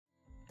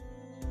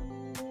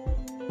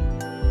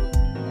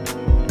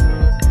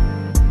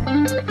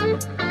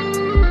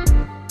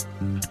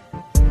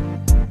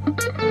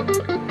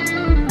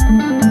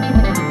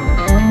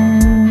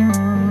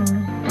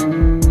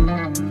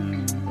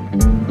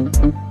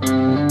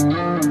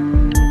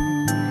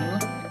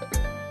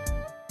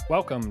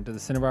Welcome to the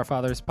Sin of Our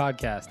Fathers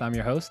podcast. I'm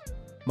your host,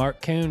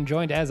 Mark Kuhn,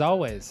 joined as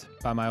always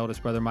by my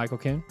oldest brother, Michael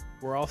Kuhn.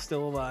 We're all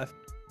still alive.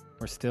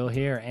 We're still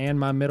here, and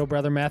my middle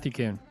brother, Matthew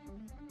Kuhn.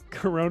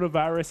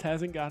 Coronavirus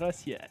hasn't got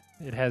us yet.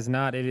 It has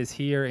not. It is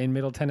here in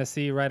Middle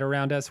Tennessee, right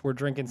around us. We're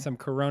drinking some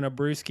Corona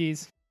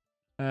brewskis,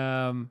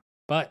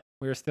 but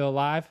we're still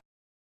alive.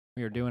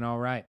 We are doing all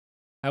right.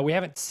 We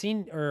haven't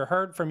seen or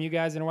heard from you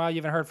guys in a while. You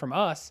haven't heard from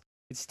us.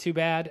 It's too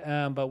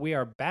bad, but we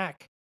are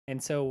back.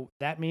 And so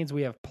that means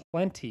we have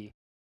plenty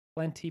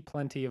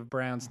of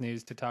Browns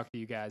news to talk to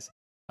you guys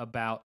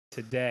about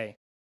today.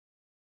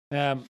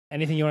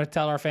 Anything you want to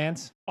tell our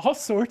fans? All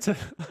sorts of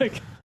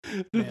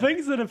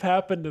things that have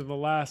happened in the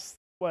last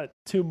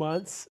 2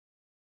 months.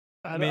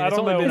 I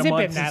don't know. Been a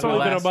month since since we we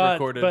last last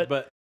recorded,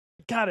 but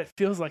God, it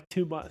feels like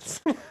 2 months.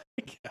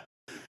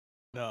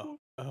 no.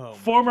 Oh,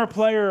 Former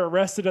player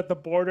arrested at the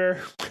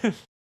border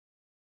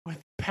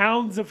with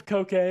pounds of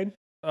cocaine.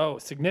 Oh,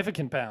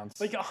 significant pounds.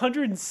 Like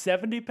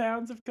 170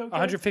 pounds of cocaine?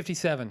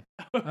 157.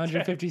 Okay,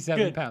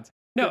 157 good. pounds.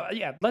 No,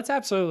 yeah, let's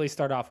absolutely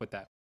start off with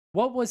that.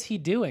 What was he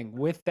doing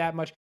with that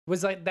much?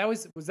 Was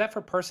that for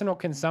personal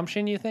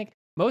consumption, you think?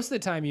 Most of the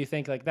time you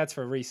think like that's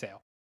for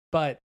resale.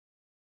 But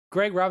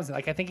Greg Robinson,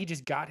 I think he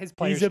just got his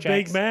players' He's a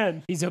checks. big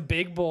man. He's a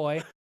big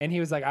boy, and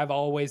he was like, I've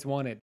always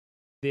wanted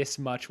this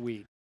much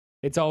weed.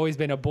 It's always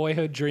been a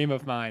boyhood dream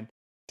of mine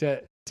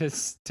to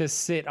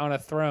sit on a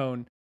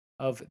throne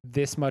of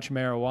this much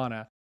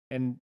marijuana.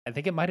 And I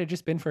think it might have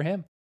just been for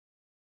him.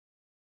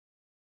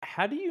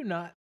 how do you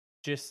not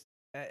just?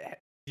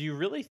 Do you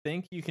really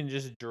think you can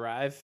just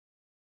drive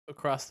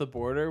across the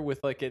border with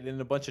it in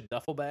a bunch of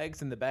duffel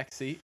bags in the back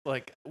seat?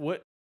 Like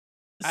what?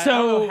 I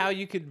don't know how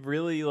you could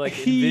really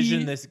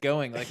envision this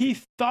going. He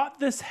thought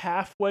this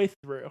halfway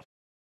through.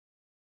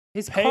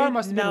 His car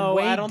must have been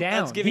weighed down.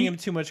 That's giving him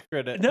too much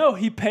credit. No,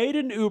 he paid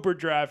an Uber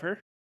driver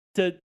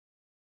to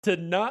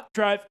not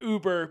drive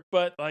Uber,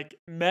 but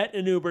met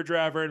an Uber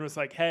driver and was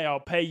like, "Hey, I'll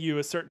pay you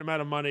a certain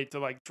amount of money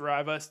to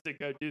drive us to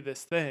go do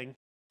this thing."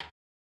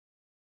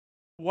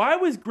 Why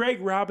was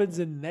Greg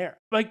Robinson there?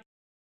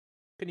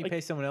 Couldn't you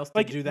pay someone else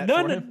to do that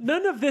for him?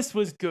 None of this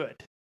was good.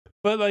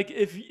 But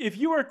if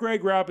you are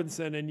Greg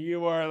Robinson and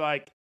you are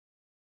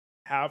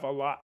have a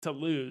lot to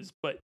lose,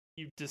 but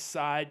you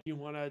decide you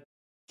want to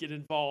get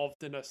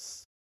involved in a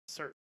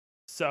certain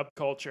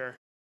subculture,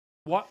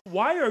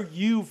 why are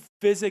you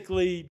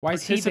physically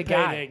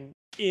participating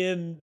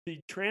in the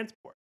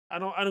transport? I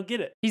don't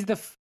get it. He's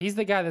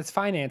the guy that's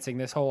financing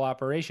this whole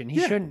operation. He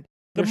shouldn't.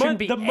 There shouldn't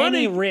be any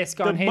money, risk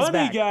on his back. The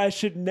money back. guy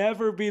should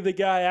never be the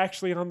guy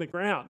actually on the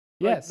ground.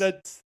 Yes.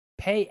 That's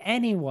Pay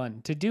anyone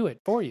to do it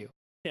for you.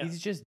 Yeah.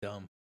 He's just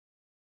dumb.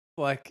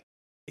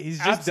 He's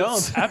just dumb.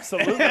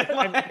 Absolutely.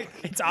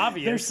 It's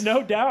obvious. There's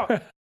no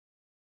doubt.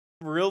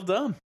 Real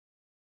dumb.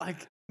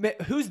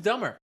 Who's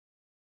dumber?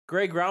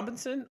 Greg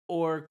Robinson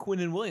or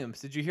Quinnen Williams?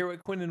 Did you hear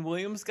what Quinnen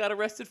Williams got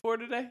arrested for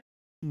today?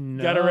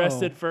 No. Got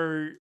arrested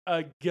for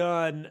a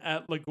gun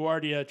at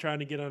LaGuardia trying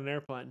to get on an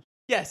airplane.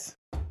 Yes.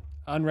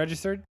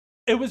 Unregistered?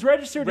 It was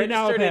registered in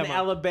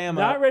Alabama.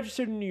 Not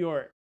registered in New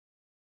York.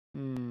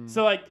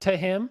 So to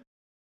him?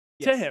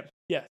 To him,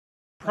 yes.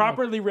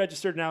 Properly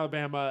registered in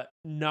Alabama,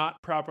 not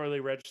properly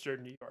registered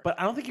in New York. But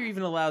I don't think you're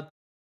even allowed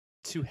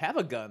to have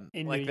a gun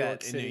in like New that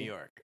York in City. New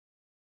York.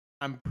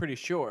 I'm pretty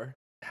sure.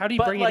 How did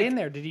he bring it in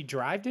there? Did he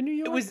drive to New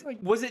York?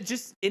 Was it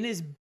just in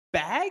his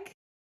bag?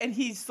 And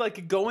he's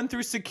going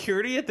through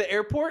security at the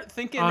airport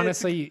thinking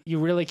honestly, you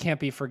really can't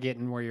be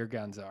forgetting where your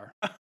guns are.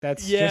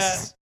 That's yeah.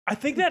 just I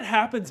think that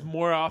happens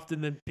more often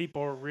than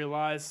people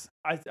realize.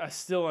 I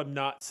still am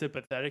not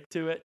sympathetic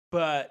to it,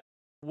 but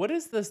what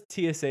does the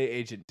TSA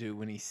agent do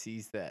when he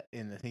sees that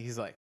in the thing? He's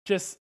like,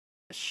 just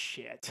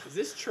shit. Is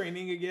this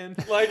training again?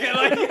 It's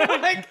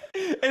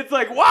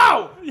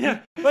wow. Yeah.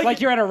 like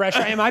you're at a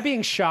restaurant. Am I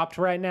being shopped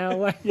right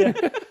now? Yeah.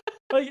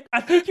 I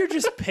think you're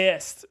just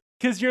pissed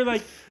because you're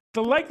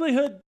the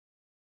likelihood.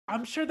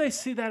 I'm sure they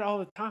see that all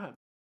the time.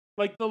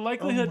 The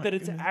likelihood that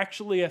it's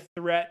actually a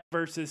threat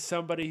versus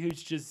somebody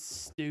who's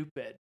just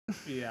stupid.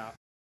 Yeah.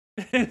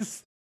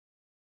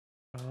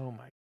 Oh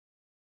my.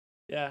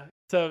 Yeah.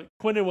 So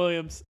Quinnen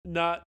Williams,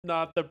 not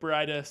the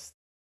brightest,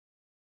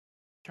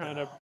 trying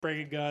to bring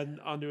a gun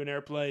onto an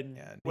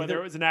airplane, whether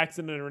it was an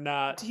accident or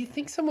not. Do you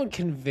think someone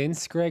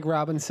convinced Greg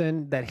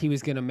Robinson that he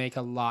was going to make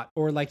a lot,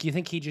 or you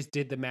think he just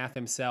did the math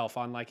himself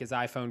on his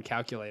iPhone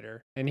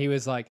calculator, and he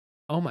was like,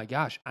 "Oh my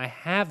gosh, I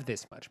have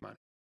this much money.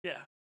 Yeah.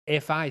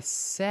 If I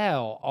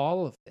sell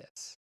all of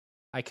this,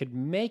 I could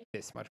make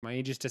this much money."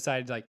 He just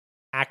decided to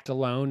act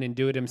alone and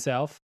do it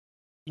himself.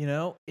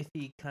 If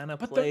he kind of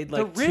played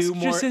the risk two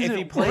more, just if he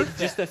isn't played worth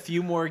just a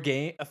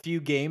few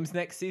games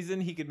next season,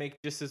 he could make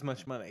just as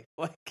much money.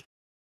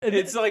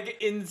 It's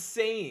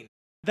insane.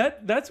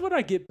 That's what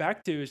I get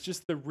back to is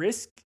just the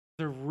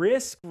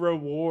risk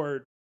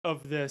reward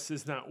of this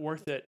is not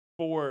worth it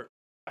for.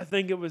 I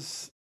think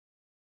it's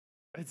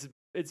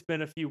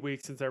been a few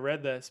weeks since I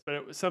read this, but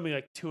it was something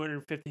like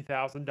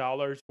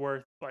 $250,000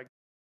 worth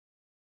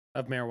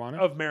Of marijuana?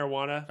 of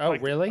marijuana. Oh,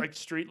 really?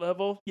 Street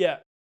level. Yeah.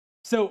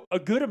 So a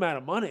good amount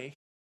of money.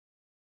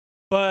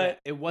 but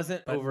it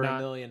wasn't but over not- $1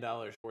 million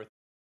worth.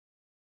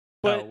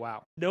 but oh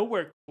wow.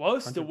 nowhere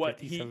close to what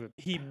 157.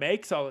 he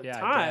makes all the Yeah, I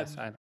time. guess.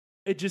 I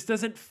It just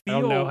doesn't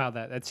feel. don't know how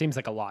that seems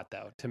like a lot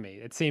though to me.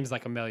 It seems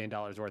like $1 million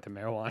worth of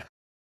marijuana.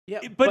 Yeah,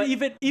 But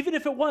even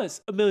if it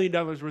was $1 million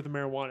worth of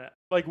marijuana,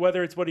 like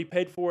whether it's what he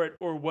paid for it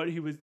or what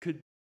he could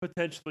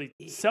potentially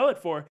sell it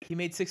for, he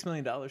made $6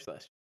 million last year.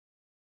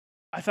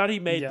 I thought he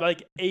made Yeah.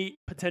 like 8,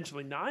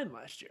 potentially 9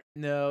 last year.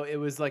 No, it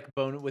was like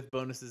with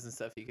bonuses and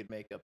stuff, he could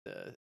make up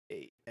to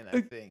 8. And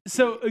I think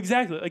So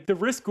exactly, like the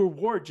risk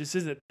reward just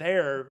isn't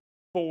there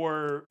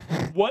for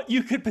what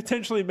you could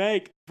potentially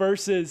make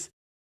versus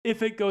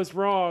if it goes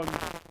wrong.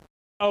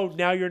 Oh,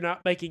 now you're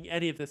not making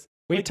any of this.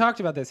 We Like- talked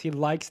about this. He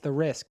likes the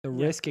risk. The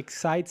Yeah. risk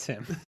excites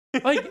him.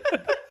 Like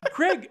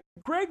Greg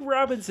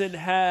Robinson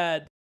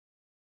had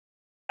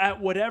at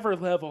whatever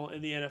level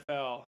in the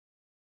NFL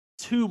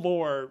 2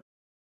 more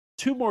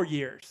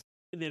years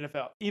in the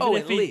NFL.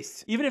 at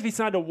least. Even if he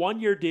signed a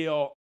 1-year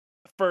deal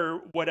for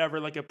whatever,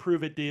 like a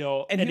prove it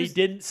deal, And and he here's-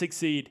 didn't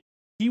succeed,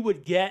 he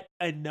would get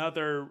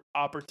another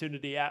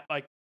opportunity at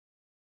like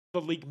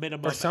the league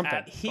minimum Or something.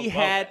 at the He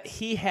had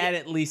lowest.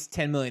 at least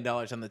 $10 million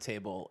on the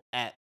table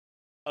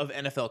of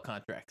NFL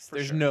contracts. For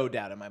There's sure. no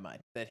doubt in my mind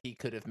that he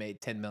could have made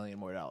 $10 million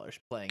more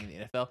playing in the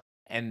NFL,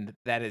 and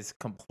that is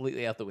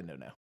completely out the window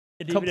now.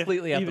 And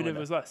completely out the even if window.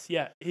 it was less.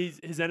 Yeah, his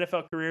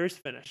NFL career is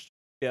finished.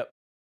 Yep.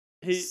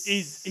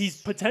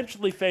 He's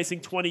potentially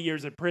facing 20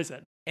 years in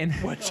prison, And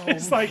which Oh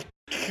is my like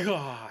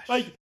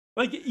Gosh.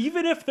 like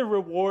even if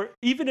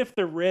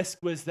the risk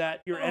was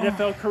that your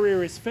NFL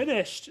career is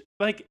finished,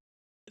 like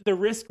the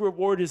risk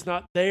reward is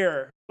not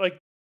there, like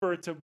for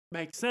it to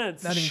make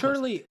sense. Not even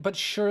close.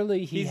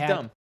 surely he's had,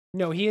 dumb.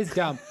 No, he is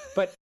dumb.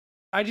 But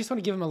I just want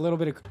to give him a little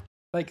bit of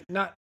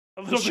not.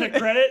 A little bit of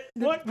credit.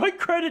 What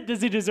credit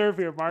does he deserve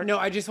here, Mark? No,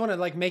 I just want to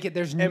like make it.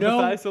 There's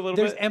Empathize a little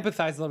There's bit?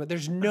 empathize a little bit.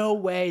 There's no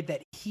way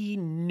that he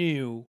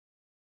knew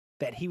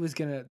that he was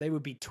gonna. They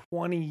would be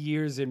 20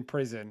 years in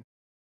prison.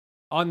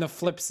 On the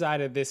flip side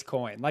of this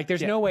coin, like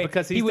there's Yeah, no way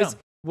because he he's was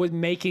dumb.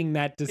 making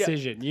that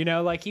decision. You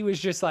know, like he was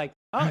just like,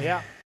 oh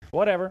yeah,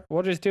 whatever,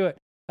 we'll just do it.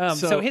 So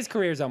So- his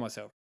career is almost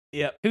over.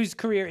 Yep. Whose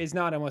career is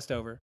not almost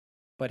over,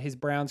 but his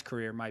Browns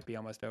career might be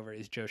almost over,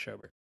 is Joe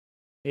Schobert.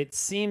 It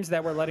seems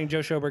that we're letting Joe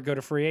Schobert go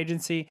to free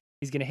agency.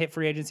 He's going to hit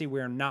free agency. We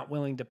are not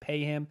willing to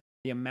pay him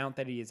the amount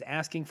that he is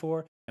asking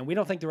for, and we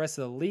don't think the rest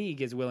of the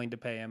league is willing to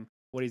pay him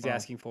what he's Well,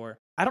 asking for.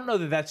 I don't know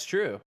that that's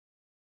true.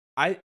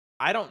 I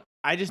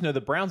just know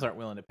the Browns aren't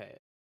willing to pay it.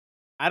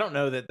 I don't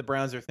know that the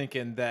Browns are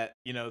thinking that,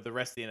 the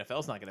rest of the NFL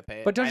is not going to pay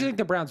it. But don't you I- think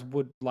the Browns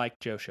would like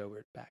Joe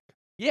Schobert back?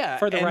 Yeah,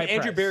 for the and right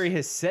Andrew price? Berry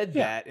has said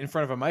Yeah. that in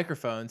front of a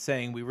microphone,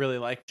 saying we really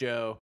like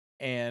Joe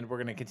and we're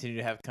going to continue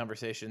to have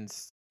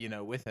conversations,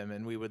 with him,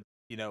 and we would,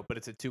 but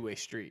it's a two-way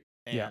street,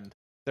 and Yeah.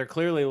 they're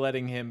clearly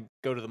letting him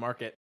go to the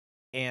market.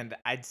 And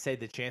I'd say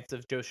the chance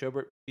of Joe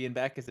Schobert being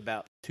back is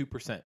about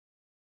 2%.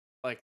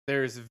 Like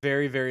there's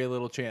very, very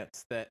little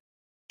chance that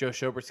Joe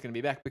Schobert's going to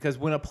be back, because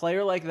when a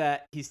player like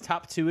that, he's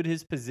top 2 at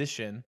his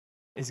position,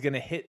 is going to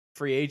hit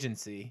free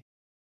agency,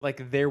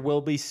 like there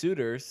will be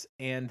suitors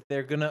and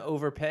they're going to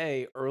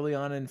overpay early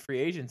on in free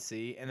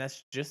agency. And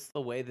that's just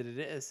the way that it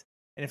is.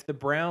 And if the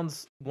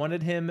Browns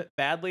wanted him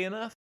badly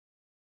enough,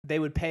 they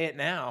would pay it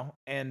now,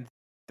 and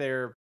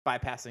they're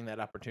bypassing that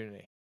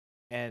opportunity.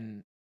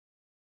 And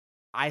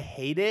I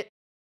hate it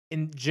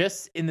in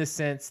the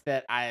sense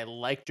that I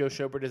like Joe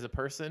Schobert as a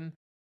person,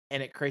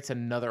 and it creates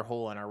another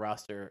hole in our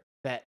roster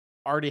that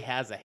already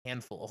has a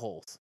handful of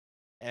holes.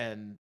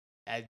 And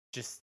I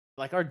just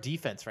like our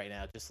defense right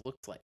now just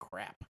looks like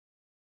crap.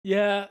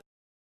 Yeah,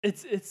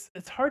 it's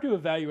hard to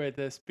evaluate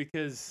this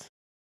because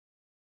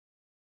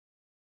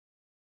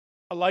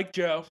I like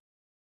Joe,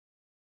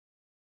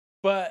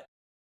 but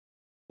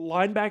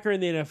linebacker in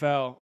the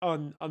NFL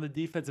on the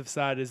defensive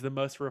side is the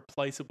most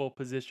replaceable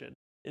position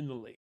in the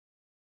league.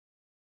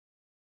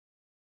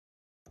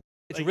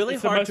 It's Like, really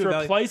it's the hard most to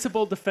evaluate.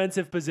 replaceable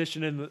defensive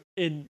position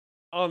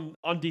on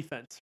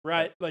defense,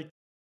 right? Like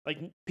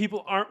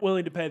people aren't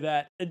willing to pay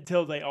that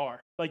until they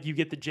are. Like you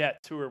get the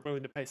Jets who are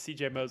willing to pay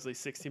C.J. Mosley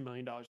 $16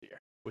 million a year.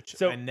 Which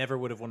So- I never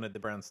would have wanted the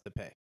Browns to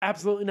pay.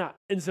 Absolutely not.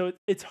 And so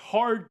it's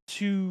hard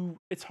to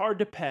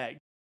peg.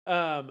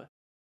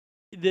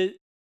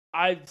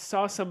 I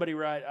saw somebody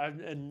write,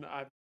 and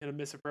I'm gonna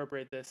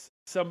misappropriate this.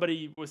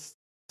 Somebody was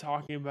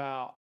talking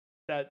about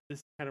that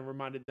this kind of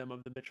reminded them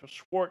of the Mitchell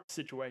Schwartz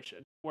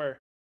situation, where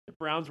the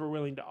Browns were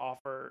willing to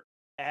offer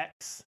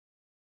X,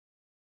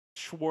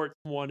 Schwartz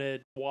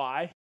wanted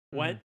Y,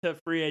 went to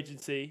free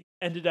agency,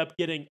 ended up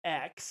getting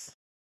X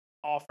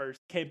offers,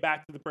 came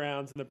back to the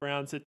Browns, and the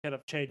Browns had kind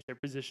of changed their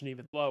position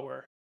even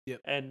lower. Yep.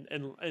 And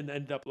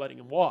ended up letting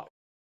him walk.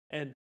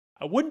 And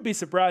I wouldn't be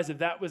surprised if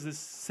that was the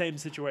same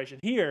situation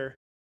here,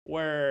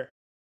 where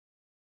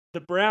the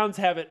Browns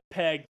have it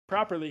pegged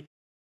properly,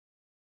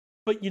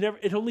 but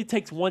it only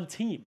takes one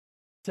team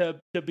to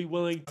be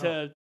willing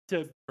to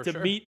for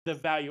sure. meet the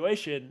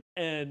valuation,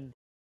 and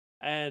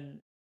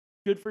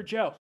good for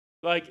Joe.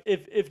 Like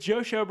if Joe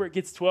Schobert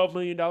gets $12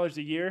 million a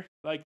year,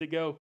 like to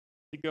go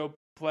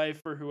play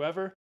for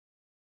whoever,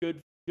 good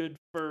good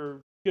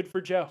for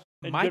Joe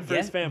and My good for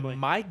his guess, family.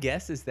 my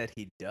guess is that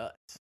he does.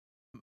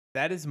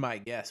 That is my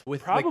guess.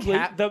 With Probably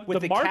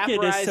with the market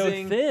cap is so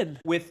rising, thin.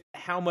 with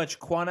how much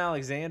Quan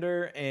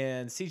Alexander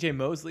and CJ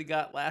Mosley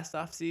got last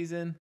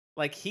offseason,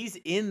 like he's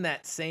in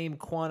that same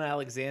Quan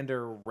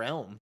Alexander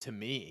realm to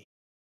me.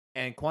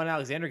 And Quan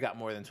Alexander got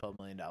more than $12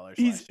 million last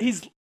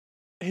year.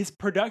 His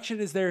production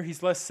is there.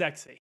 He's less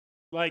sexy,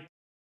 like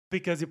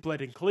because he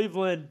played in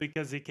Cleveland,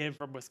 because he came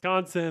from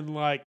Wisconsin.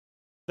 Like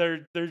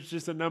there's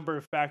just a number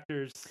of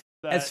factors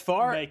that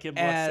make him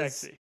less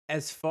sexy.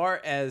 As far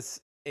as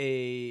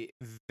a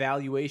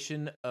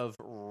valuation of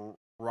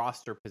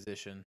roster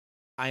position,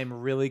 I am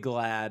really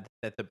glad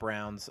that the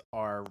Browns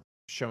are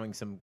showing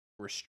some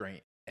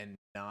restraint and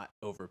not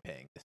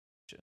overpaying this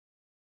position.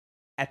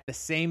 At the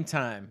same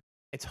time,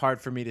 it's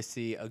hard for me to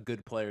see a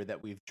good player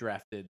that we've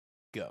drafted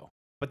go.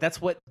 But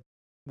that's what,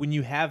 when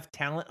you have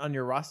talent on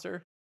your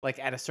roster, like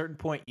at a certain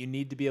point, you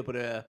need to be able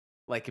to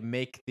like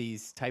make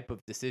these type of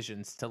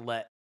decisions to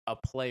let a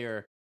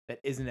player that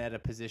isn't at a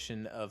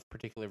position of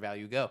particular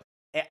value go.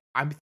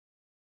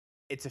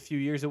 It's a few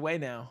years away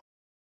now,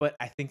 but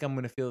I think I'm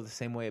going to feel the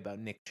same way about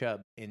Nick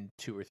Chubb in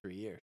 2 or 3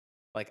 years.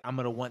 Like I'm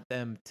going to want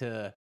them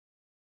to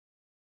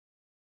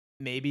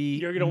maybe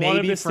You're going to want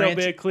him to still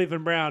be a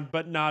Cleveland Brown,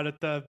 but not at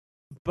the.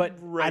 But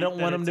I don't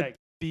want him to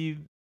be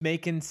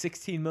making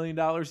 $16 million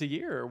a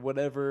year or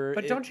whatever.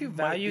 But don't you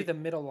value the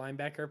middle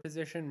linebacker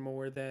position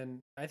more than?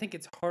 I think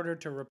it's harder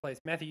to replace.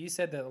 Matthew, you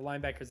said that the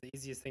linebacker is the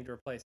easiest thing to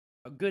replace.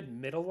 A good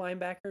middle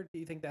linebacker, do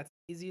you think that's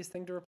the easiest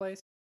thing to replace?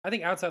 I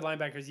think outside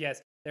linebackers,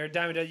 yes, they're a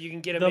dime a dozen. You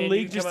can get them. The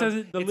league just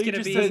doesn't. The league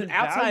just doesn't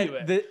value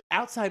it. The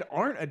outside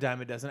aren't a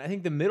dime a dozen. I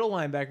think the middle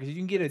linebackers, you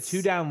can get a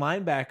 2-down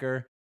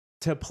linebacker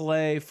to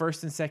play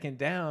first and second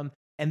down,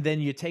 and then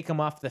you take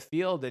them off the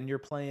field, and you're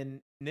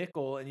playing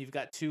nickel, and you've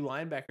got 2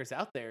 linebackers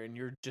out there, and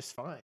you're just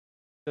fine.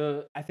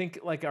 So I think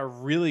like a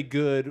really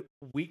good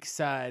weak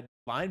side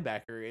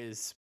linebacker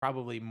is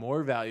probably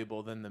more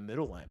valuable than the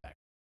middle linebacker.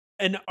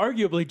 And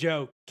arguably,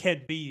 Joe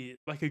can be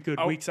like a good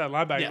weak side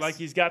linebacker. Yes. Like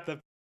he's got the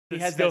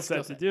skill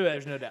set to do it.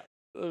 There's no doubt.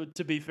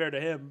 To be fair to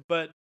him,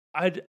 but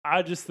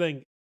I just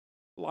think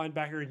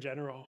linebacker in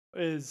general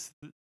is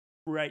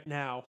right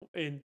now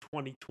in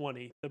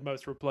 2020 the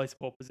most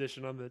replaceable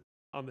position on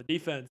the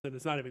defense, and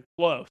it's not even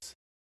close.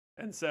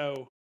 And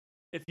so,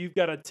 if you've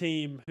got a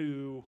team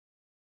who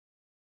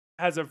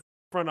has a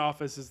front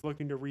office is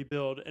looking to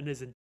rebuild and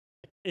is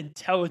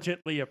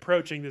intelligently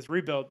approaching this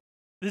rebuild,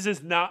 this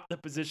is not the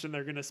position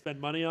they're going to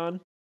spend money on.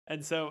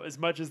 And so, as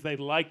much as they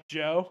like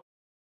Joe,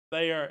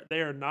 they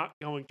are not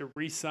going to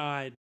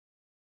re-sign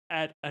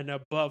at an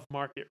above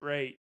market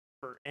rate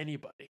for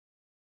anybody.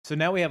 So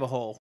now we have a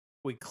hole.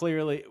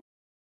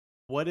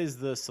 What is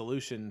the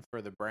solution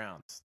for the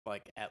Browns,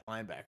 like at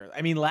linebacker?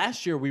 I mean,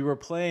 last year we were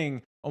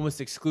playing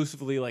almost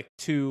exclusively like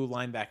 2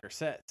 linebacker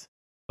sets,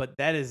 but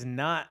that is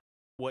not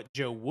what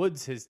Joe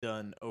Woods has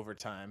done over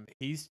time.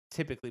 He's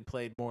typically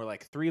played more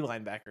like 3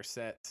 linebacker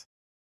sets.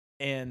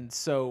 And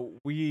so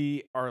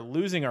we are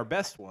losing our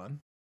best one.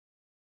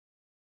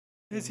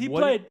 Has he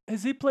played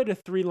a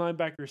 3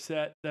 linebacker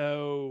set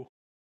though?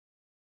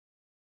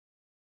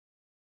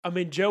 I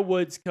mean, Joe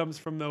Woods comes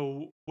from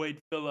the Wade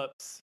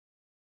Phillips,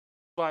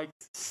 like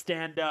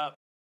stand up,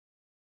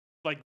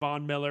 like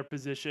Von Miller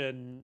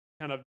position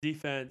kind of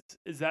defense.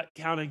 Is that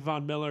counting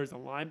Von Miller as a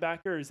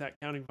linebacker, or is that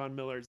counting Von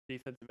Miller as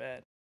defensive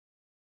end?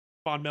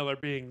 Von Miller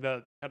being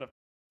the kind of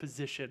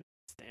position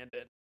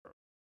stand-in.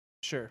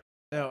 Sure.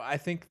 No, I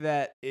think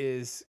that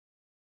is.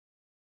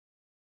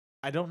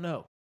 I don't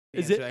know.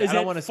 Is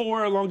it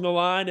 4 along the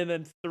line and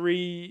then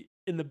 3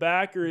 in the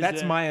back, or is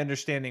that's my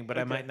understanding, but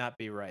okay. I might not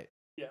be right.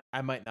 Yeah,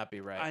 I might not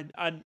be right.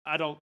 I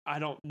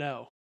don't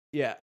know.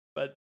 Yeah,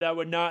 but that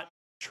would not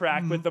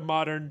track with the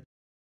modern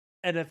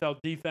NFL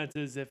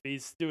defenses if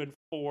he's doing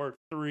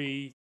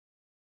 4-3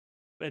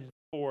 and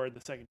 4 in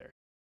the secondary.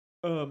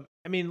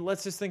 I mean,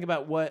 let's just think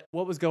about what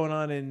was going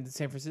on in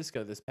San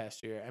Francisco this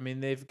past year. I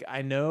mean,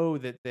 I know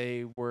that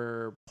they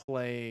were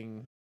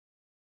playing.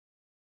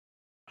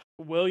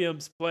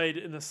 Williams played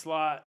in the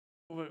slot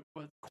with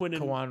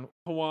Kawan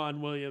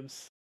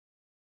Williams,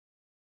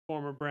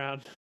 former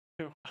Brown.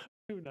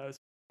 Who knows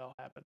what all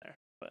happened there?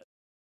 But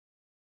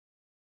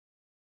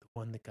the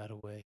one that got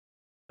away.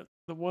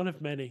 The one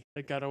of many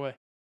that got away.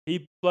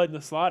 He played in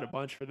the slot a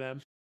bunch for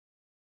them.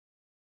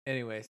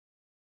 Anyways,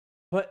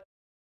 but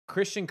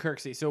Christian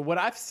Kirksey. So what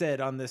I've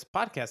said on this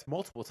podcast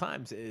multiple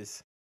times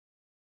is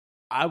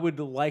I would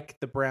like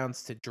the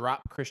Browns to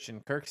drop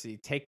Christian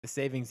Kirksey, take the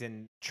savings,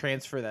 and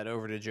transfer that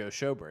over to Joe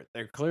Schobert.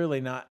 They're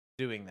clearly not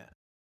doing that.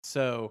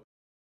 So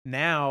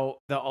now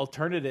the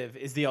alternative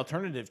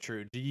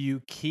true. Do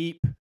you keep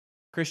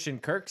Christian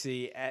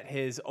Kirksey at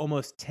his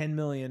almost $10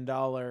 million?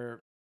 I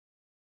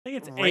think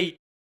it's rate? 8.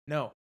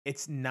 No,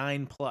 it's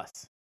 9+.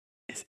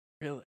 Is it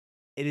really?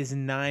 It is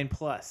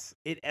 9+.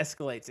 It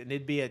escalates, and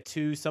it'd be a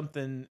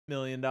 $2-something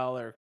million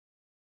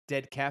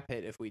dead cap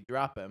hit if we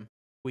drop him.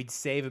 We'd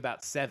save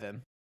about $7.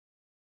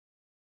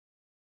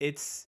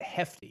 It's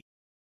hefty.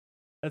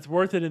 That's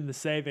worth it in the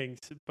savings,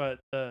 but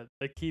the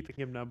keeping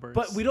him numbers.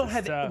 But we don't is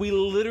have. tough. We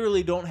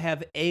literally don't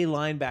have a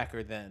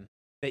linebacker then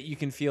that you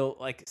can feel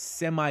like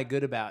semi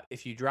good about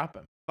if you drop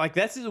him. Like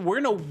we're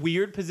in a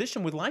weird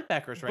position with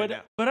linebackers right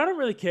now. But I don't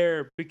really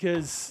care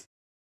because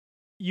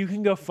you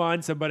can go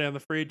find somebody on the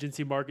free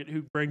agency market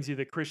who brings you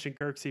the Christian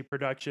Kirksey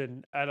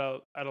production at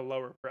a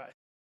lower price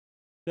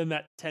than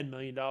that $10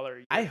 million. A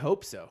year. I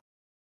hope so,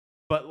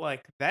 but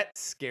like that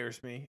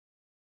scares me.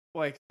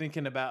 Like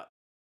thinking about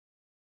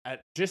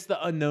just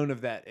the unknown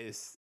of that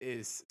is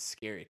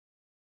scary.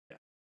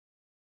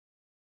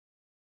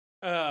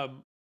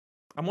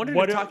 I'm wondering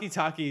What if do-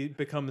 Taki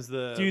becomes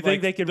the. Do you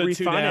think they could the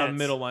two down refinance?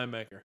 middle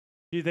linebacker?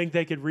 Do you think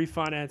they could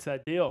refinance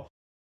that deal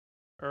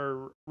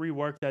or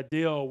rework that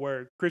deal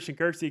where Christian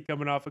Kirksey,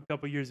 coming off a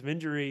couple years of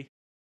injury,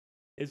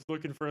 is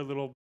looking for a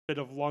little bit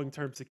of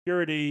long-term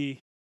security,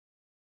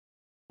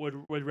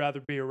 would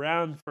rather be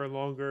around for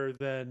longer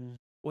than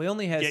Well, he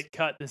only has. get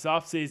cut this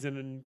offseason,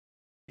 and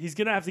he's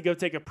going to have to go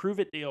take a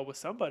prove-it deal with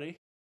somebody.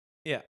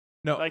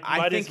 No, Like, I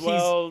might think as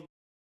well.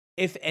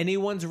 if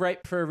anyone's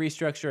ripe for a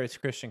restructure, it's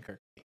Christian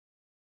Kirksey.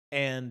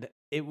 And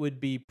it would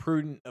be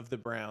prudent of the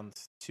Browns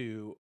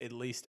to at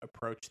least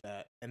approach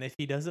that. And if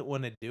he doesn't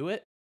want to do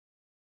it,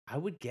 I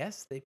would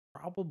guess they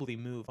probably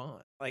move on.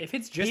 Like if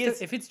it's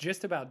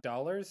just about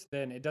dollars,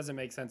 then it doesn't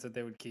make sense that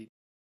they would keep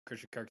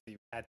Christian Kirksey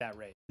at that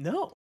rate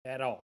no,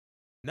 at all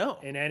no,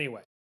 in any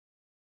way.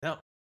 no,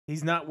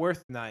 he's not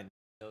worth $9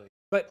 million.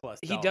 But Plus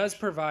he dollars. does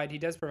provide,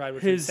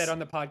 which we've His- said on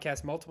the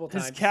podcast multiple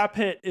times. His cap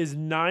hit is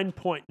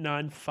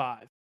 $9.95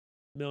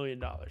 million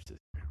this year.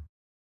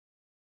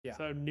 Yeah.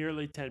 So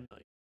nearly $10 million.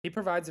 He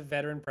provides a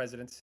veteran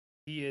presence.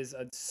 He is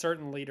a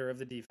certain leader of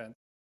the defense.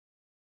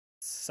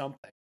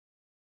 Something.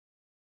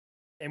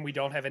 And we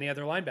don't have any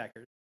other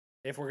linebackers.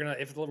 If we're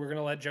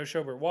gonna let Joe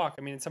Schobert walk,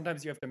 I mean,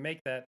 sometimes you have to make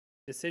that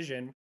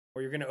decision,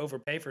 or you're gonna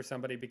overpay for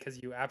somebody because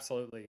you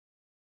absolutely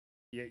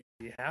you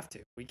have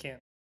to.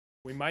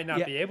 We might not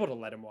Yeah. be able to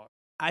let him walk.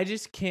 I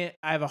just can't.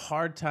 I have a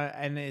hard time,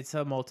 and it's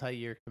a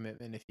multi-year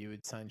commitment if you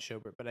would sign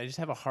Schobert, but I just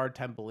have a hard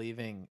time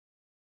believing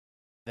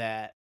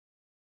that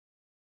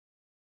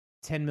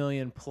 10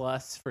 million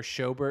plus for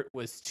Schobert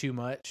was too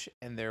much,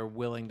 and they're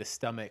willing to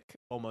stomach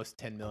almost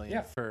 10 million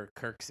Yeah. for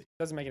Kirksey.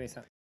 Doesn't make any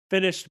sense.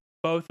 Finished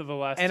both of the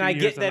last And 2 I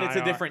years get that on it's a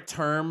IR. different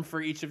term for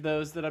each of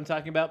those that I'm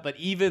talking about, but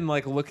even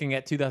like looking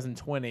at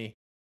 2020,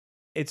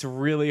 it's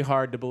really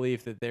hard to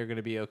believe that they're going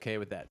to be okay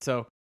with that.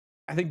 So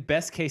I think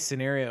best case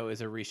scenario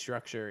is a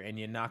restructure, and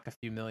you knock a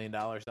few $1 million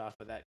off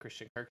of that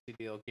Christian Kirksey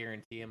deal,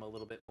 guarantee him a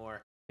little bit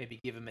more, maybe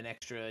give him an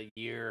extra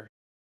year,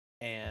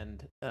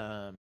 and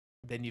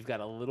then you've got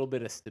a little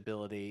bit of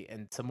stability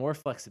and some more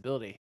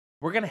flexibility.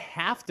 We're going to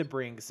have to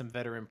bring some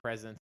veteran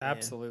presence in.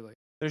 Absolutely.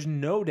 There's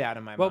no doubt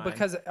in my Well, mind.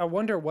 because I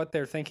wonder what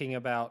they're thinking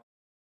about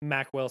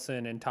Mac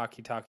Wilson and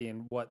Taki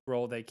and what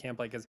role they can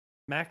play. Because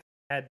Mac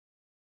had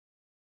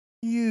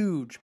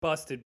huge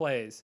busted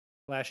plays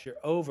last year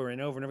over and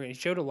over and over. And he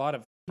showed a lot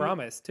of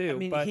promise too. I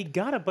mean, but he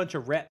got a bunch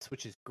of reps,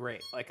 which is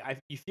great. Like,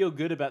 you feel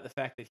good about the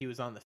fact that he was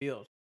on the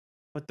field,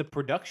 but the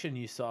production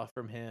you saw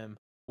from him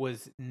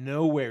was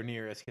nowhere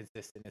near as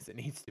consistent as it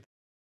needs to be.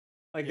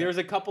 Like, there was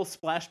a couple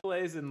splash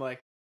plays, and like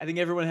I think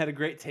everyone had a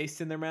great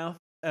taste in their mouth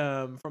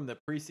from the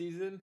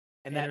preseason,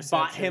 and that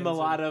bought him a Interceptions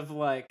lot of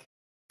like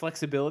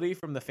flexibility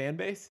from the fan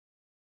base.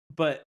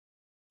 But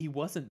he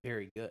wasn't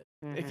very good.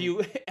 If Mhm.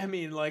 you, I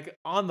mean, like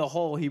on the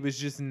whole, he was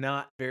just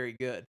not very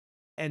good.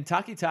 And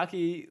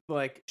Taki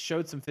like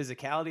showed some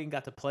physicality and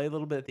got to play a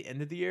little bit at the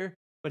end of the year,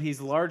 but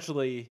he's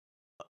largely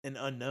an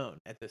unknown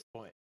at this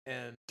point.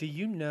 And do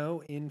you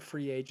know in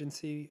free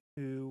agency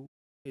who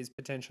is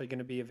potentially going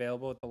to be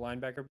available at the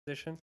linebacker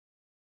position?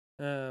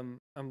 I'm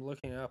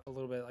looking up a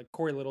little bit, like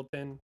Corey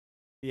Littleton.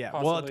 yeah,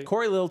 Possibly. well,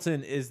 Corey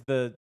Littleton is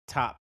the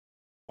top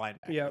linebacker.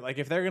 Yeah. Like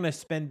if they're gonna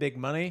spend big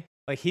money,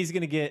 like he's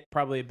gonna get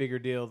probably a bigger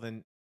deal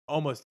than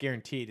almost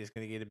guaranteed is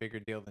gonna get a bigger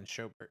deal than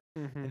Schobert.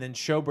 Mhm. And then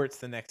Schobert's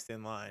the next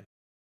in line.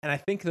 And I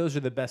think those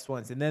are the best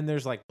ones. And then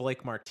there's like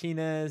Blake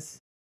Martinez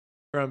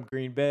from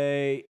Green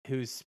Bay,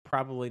 who's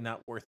probably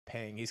not worth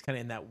paying. He's kind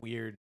of in that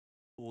weird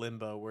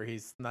limbo where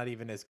he's not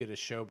even as good as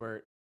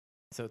Schobert.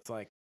 So it's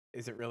like,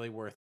 is it really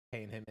worth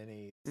paying him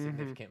any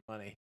significant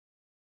money?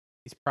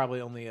 He's probably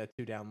only a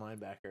 2-down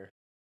linebacker.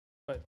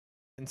 But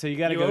and so you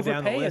got to you go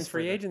down the overpay in list.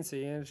 free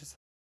agency, and it's just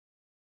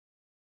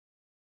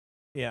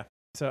Yeah.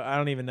 So I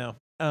don't even know.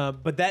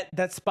 But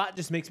that spot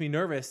just makes me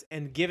nervous.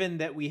 And given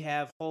that we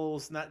have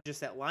holes not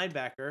just at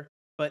linebacker,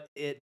 but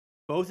at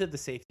both of the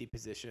safety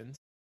positions,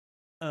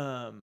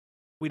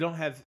 we don't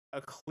have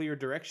a clear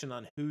direction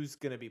on who's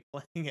going to be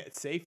playing at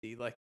safety.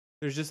 Like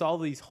there's just all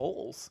these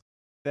holes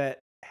that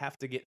have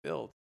to get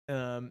filled,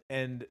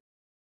 and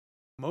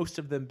most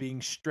of them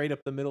being straight up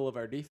the middle of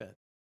our defense,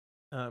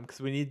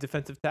 because we need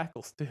defensive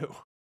tackles too.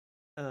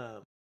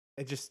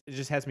 It just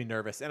has me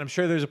nervous, and I'm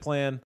sure there's a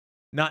plan.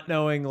 Not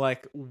knowing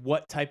like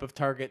what type of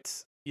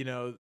targets,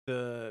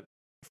 the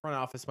front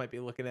office might be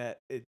looking at,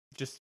 it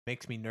just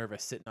makes me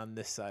nervous sitting on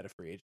this side of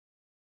free agent.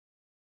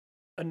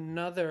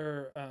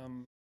 another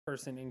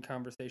person in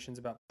conversations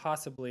about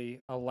possibly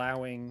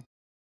allowing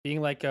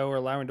being let go or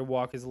allowing to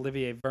walk is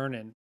Olivier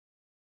Vernon.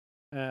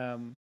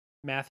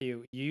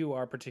 Matthew, you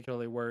are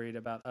particularly worried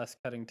about us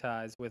cutting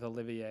ties with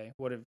Olivier.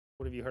 What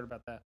have you heard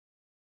about that?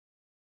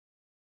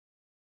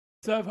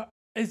 So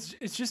it's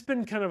just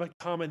been kind of a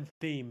common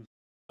theme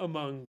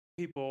among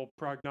people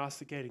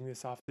prognosticating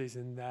this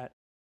offseason that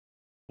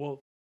we'll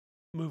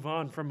move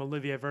on from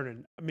Olivier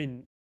Vernon. I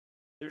mean,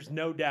 there's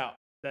no doubt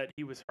that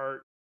he was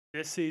hurt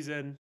this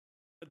season.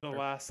 The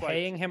last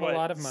paying him a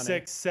lot of money.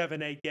 6,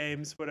 7, 8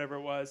 games, whatever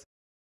it was.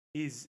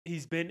 He's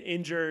been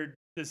injured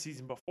the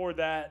season before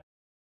that.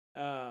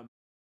 But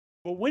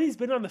when he's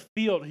been on the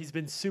field, he's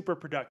been super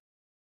productive.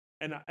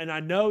 And I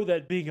know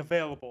that being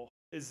available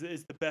is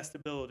the best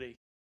ability,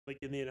 like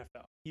in the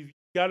NFL. You've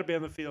got to be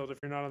on the field. If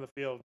you're not on the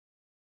field,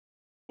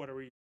 what are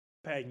we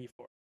paying you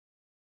for?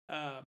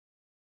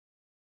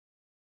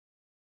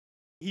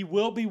 He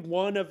will be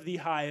one of the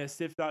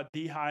highest, if not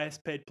the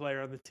highest paid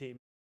player on the team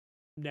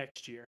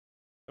next year,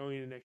 going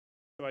into next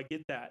year. So I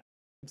get that.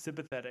 I'm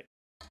sympathetic.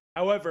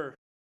 However,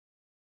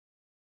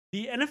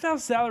 the NFL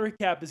salary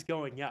cap is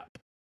going up.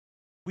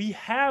 We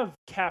have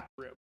cap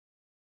room.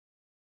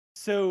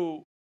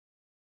 So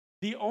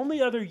the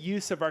only other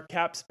use of our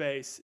cap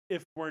space,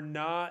 if we're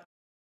not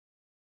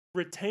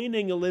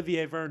retaining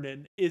Olivier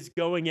Vernon, is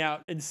going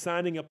out and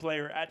signing a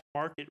player at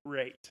market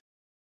rate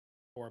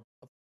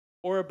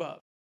or above.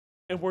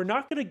 And we're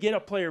not going to get a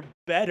player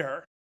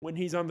better when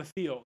he's on the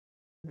field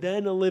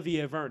than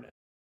Olivier Vernon.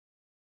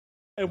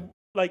 And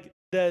like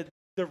the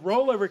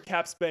rollover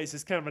cap space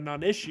is kind of a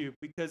non-issue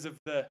because of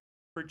the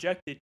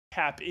projected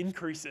cap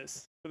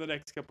increases for the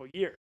next couple of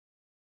years.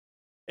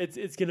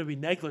 It's going to be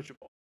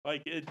negligible.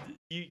 Like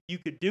you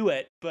could do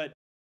it, but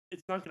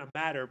it's not going to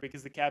matter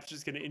because the cap's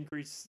just going to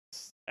increase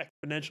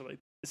exponentially,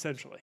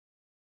 essentially.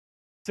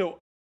 So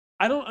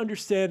I don't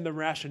understand the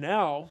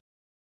rationale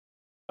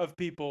of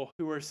people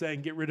who are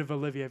saying get rid of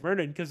Olivier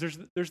Vernon because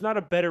there's not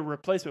a better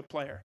replacement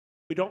player.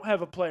 We don't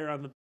have a player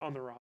on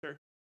the roster.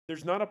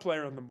 There's not a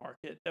player on the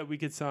market that we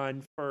could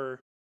sign for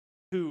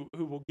who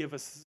will give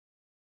us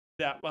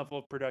that level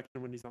of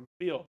production when he's on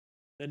the field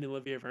than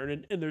Olivier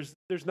Vernon. And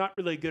there's not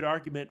really a good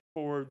argument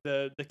for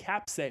the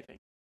cap saving,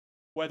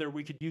 whether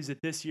we could use it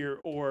this year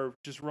or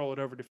just roll it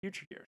over to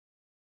future years.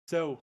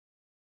 So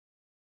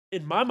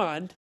in my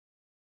mind,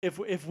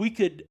 if we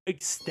could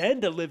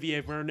extend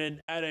Olivier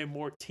Vernon at a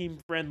more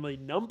team-friendly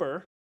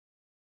number,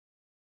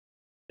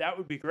 that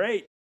would be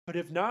great. But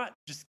if not,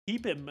 just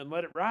keep him and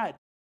let it ride.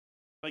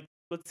 Like,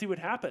 let's see what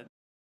happens.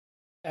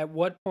 At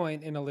what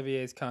point in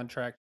Olivier's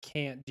contract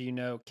can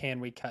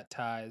we cut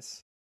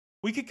ties?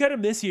 We could cut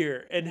him this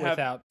year and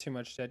without too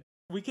much dead.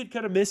 We could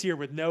cut him this year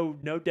with no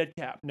dead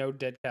cap. No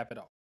dead cap at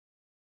all.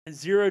 And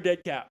 0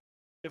 dead cap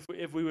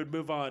if we would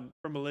move on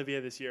from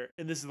Olivier this year.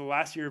 And this is the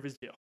last year of his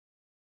deal.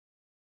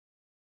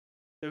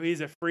 So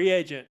he's a free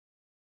agent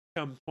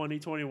come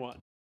 2021.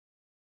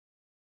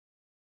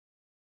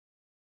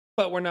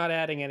 But we're not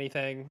adding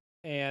anything.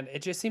 And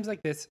it just seems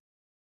like this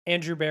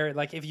Andrew Berry,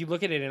 like if you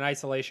look at it in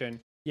isolation,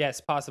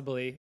 yes,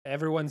 possibly.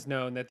 Everyone's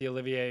known that the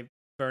Olivier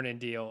Vernon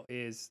deal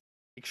is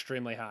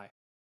extremely high.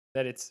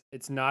 That it's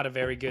not a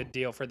very good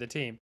deal for the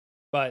team.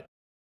 But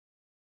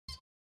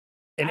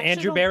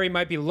Andrew Berry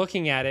might be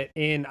looking at it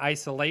in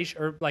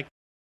isolation, or like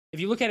if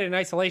you look at it in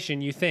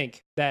isolation, you think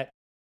that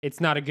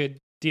it's not a good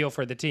deal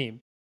for the team.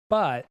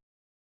 But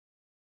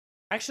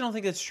I actually don't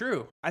think that's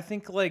true. I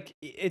think like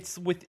it's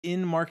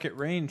within market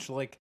range.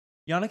 Like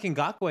Yannick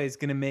Ngakoue is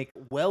going to make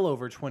well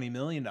over $20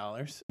 million.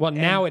 Well,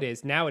 now it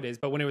is.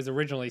 But when it was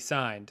originally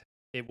signed,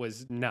 it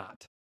was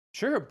not.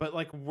 Sure, but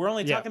like we're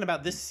only talking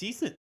about this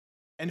season,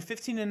 and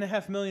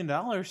 $15.5 million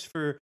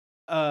for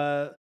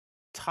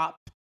top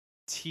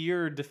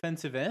tier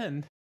defensive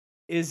end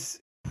is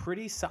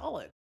pretty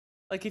solid.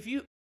 Like if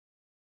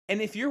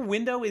your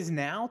window is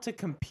now to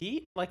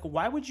compete, like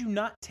why would you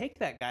not take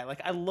that guy?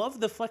 Like I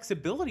love the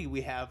flexibility we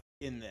have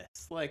in this.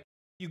 Like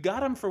you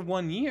got him for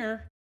 1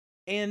 year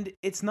and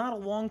it's not a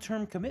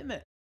long-term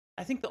commitment.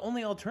 I think the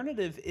only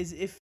alternative is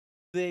if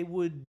they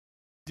would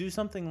do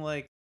something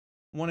like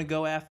want to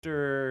go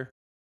after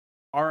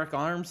Arik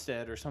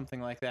Armstead or something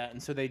like that,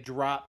 and so they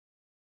drop,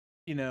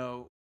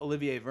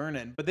 Olivier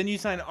Vernon, but then you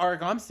sign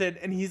Arik Armstead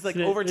and he's like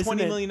over $20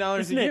 million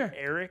a year.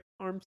 Eric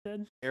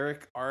Armstead?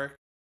 Arik.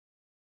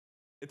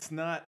 It's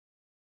not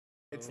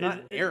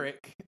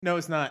Eric. No,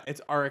 it's not.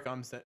 It's Arik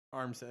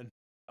Armstead.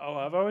 Oh,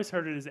 I've always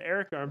heard it as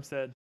Eric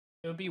Armstead.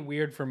 It would be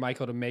weird for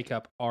Michael to make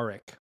up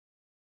Arik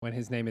when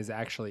his name is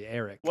actually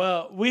Eric.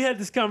 Well, we had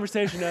this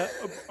conversation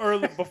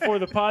early before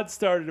the pod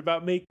started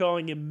about me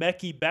calling him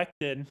Mekhi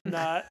Becton,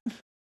 not.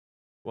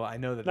 Well, I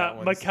know that not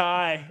that one's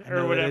Mekhi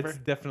or whatever. It's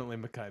definitely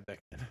Mekhi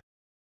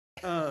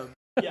Becton.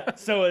 Yeah,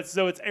 so it's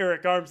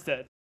Eric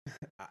Armstead.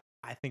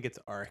 I think it's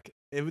Arik.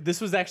 This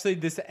was actually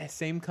this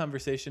same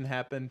conversation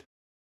happened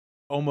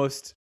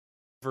almost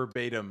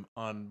verbatim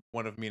on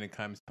one of Mina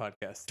Kimes'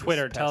 podcasts.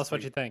 Twitter, tell us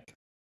what you think.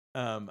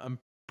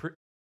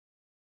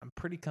 I'm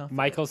pretty confident.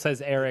 Michael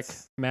says Eric.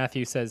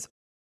 Matthew says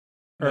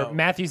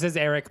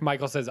Eric.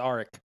 Michael says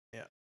Arik.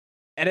 Yeah.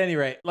 At any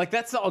rate, like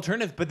that's the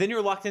alternative. But then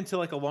you're locked into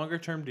like a longer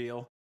term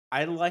deal.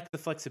 I like the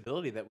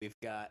flexibility that we've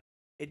got.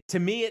 To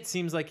me, it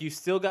seems like you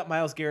still got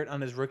Myles Garrett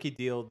on his rookie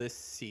deal this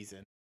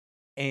season,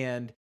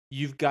 and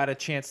you've got a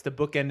chance to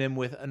bookend him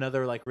with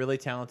another like really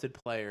talented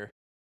player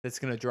that's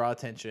going to draw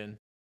attention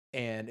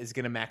and is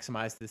going to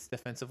maximize this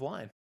defensive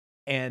line.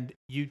 And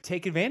you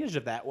take advantage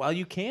of that while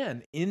you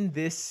can in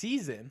this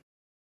season.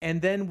 And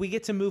then we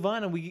get to move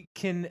on and we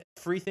can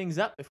free things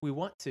up if we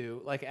want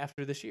to, like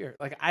after this year.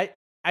 Like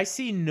I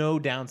see no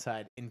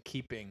downside in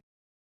keeping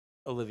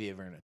Olivier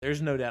Vernon.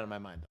 There's no doubt in my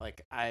mind.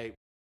 Like I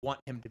want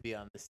him to be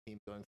on this team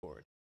going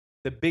forward.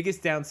 The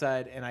biggest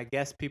downside, and I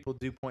guess people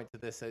do point to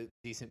this a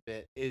decent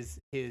bit, is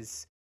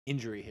his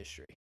injury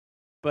history.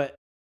 But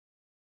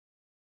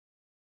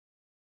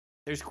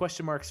there's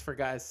question marks for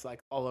guys like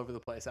all over the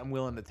place. I'm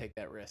willing to take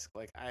that risk.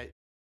 Like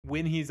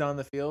when he's on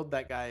the field,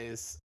 that guy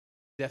is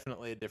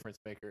definitely a difference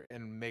maker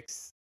and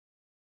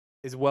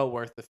is well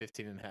worth the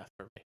 15.5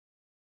 for me.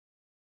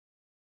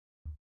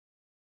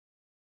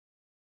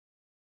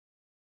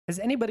 Has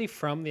anybody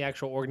from the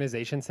actual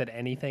organization said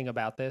anything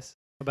about this,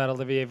 about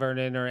Olivier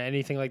Vernon or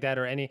anything like that,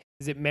 or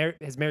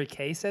has Mary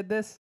Kay said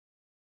this?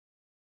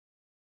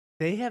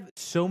 They have,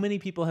 so many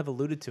people have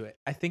alluded to it.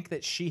 I think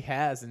that she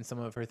has in some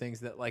of her things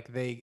that like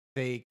they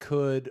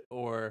could,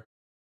 or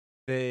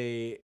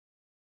no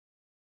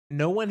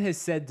one has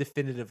said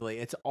definitively.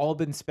 It's all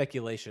been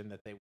speculation that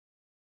they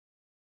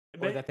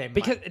might.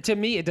 Because to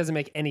me it doesn't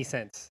make any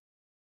sense.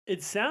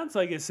 It sounds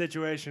like a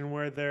situation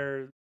where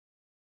they're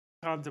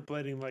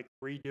contemplating like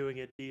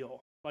redoing a deal.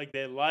 Like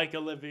they like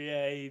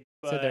Olivier,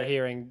 So they're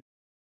hearing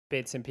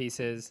bits and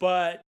pieces.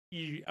 But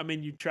you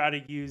try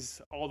to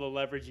use all the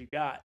leverage you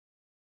got.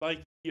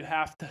 Like you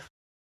have to.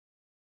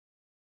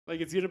 Like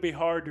it's going to be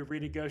hard to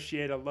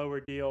renegotiate a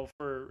lower deal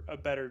for a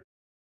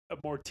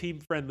more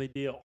team-friendly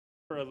deal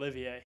for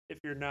Olivier if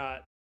you're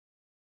not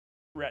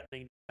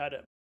threatening to cut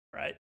him,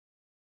 right?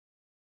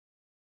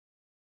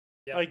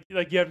 Yeah.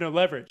 Like you have no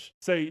leverage.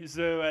 So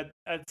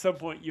at some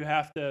point you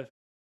have to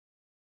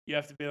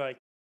be like,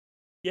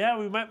 yeah,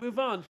 we might move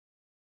on,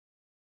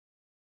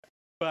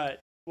 but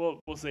we'll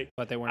see.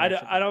 But they weren't.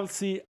 I don't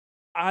see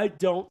how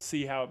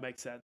it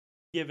makes sense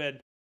given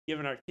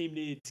our team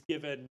needs,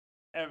 given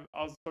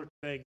all sorts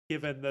of things,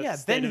 given the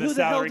state of the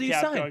salary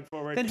cap going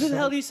forward. Then who the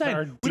hell do you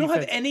sign? We don't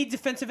have any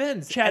defensive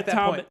ends.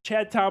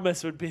 Chad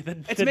Thomas would be the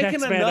it's the making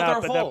next man another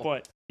up hole. at that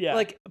point. Yeah,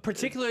 like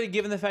particularly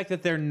given the fact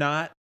that they're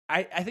not.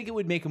 I think it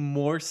would make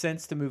more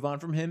sense to move on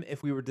from him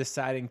if we were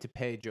deciding to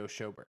pay Joe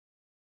Schobert.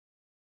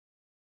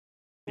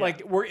 Yeah.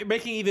 Like we're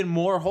making even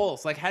more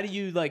holes. Like how do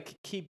you like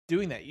keep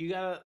doing that? You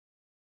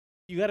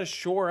gotta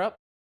shore up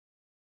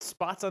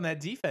spots on that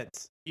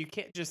defense. You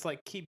can't just like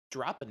keep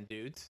dropping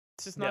dudes.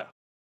 It's just not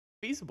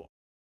feasible.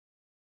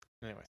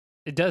 Anyway,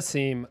 it does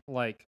seem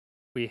like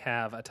we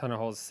have a ton of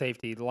holes: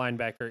 safety,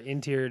 linebacker,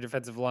 interior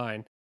defensive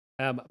line.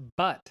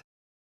 But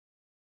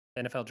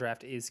the NFL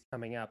draft is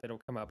coming up.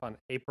 It'll come up on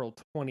April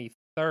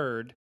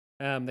 23rd.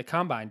 The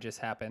combine just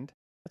happened.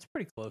 that's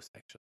pretty close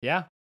actually.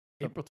 Yeah,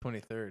 April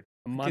 23rd.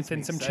 a month Gets me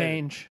and some excited.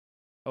 change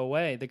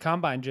away. The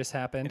combine just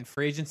happened. And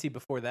free agency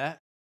before that.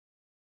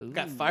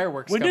 Got Ooh.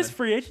 fireworks when coming does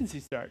free agency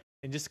start?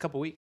 in just a couple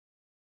weeks.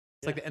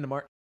 It's like the end of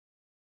March.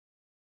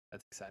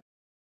 That's exciting.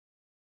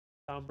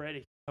 Tom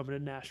Brady coming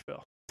to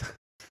Nashville.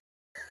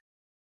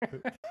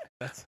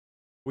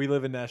 We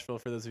live in Nashville,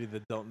 for those of you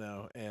that don't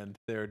know, and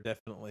there are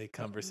definitely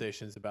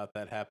conversations about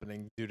that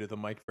happening due to the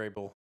Mike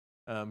Vrabel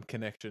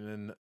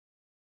connection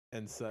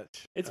and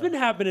such. It's been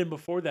happening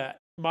before that.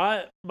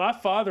 My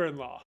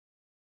father-in-law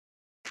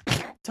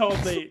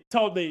told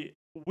me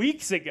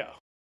weeks ago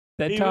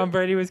That Tom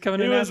Brady was coming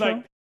he to was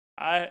Nashville?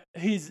 like,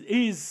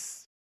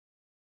 he's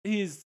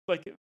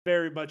like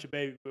very much a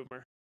baby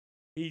boomer.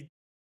 He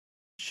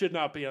should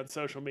not be on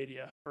social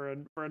media for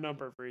a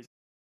number of reasons.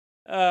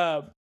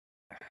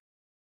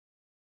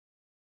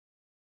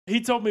 He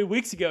told me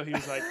weeks ago, he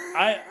was like,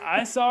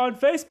 I saw on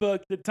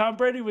Facebook that Tom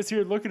Brady was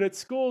here looking at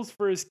schools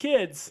for his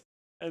kids,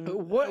 and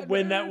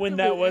when that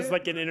was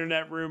like an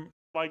internet rumor.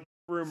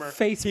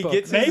 Facebook. He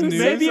gets Maybe- his news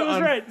maybe he was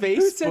on right. Facebook.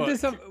 Who said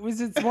this?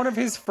 Was it one of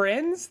his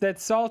friends that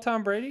saw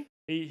Tom Brady?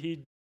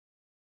 He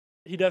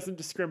doesn't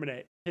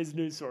discriminate his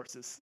news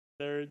sources.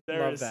 There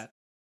Love is that.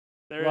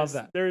 there Love is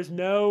that. there is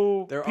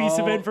no They're piece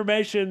of all-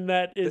 information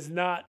that is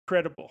not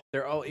credible.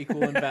 They're all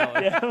equal and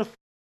valid. Yeah.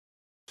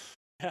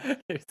 Yeah.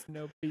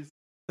 There's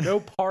no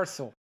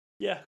parcel.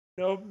 Yeah.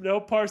 No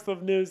parcel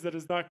of news that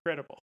is not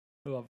credible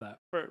Love that.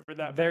 for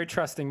that. Very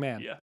trusting man.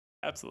 Yeah,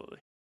 absolutely.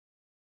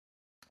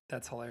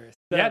 That's hilarious.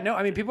 So- Yeah, no,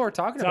 I mean, people are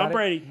talking Tom about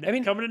Brady I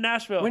mean, coming to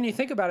Nashville. it. When you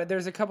think about it,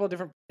 there's a couple of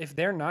different. If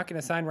they're not going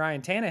to sign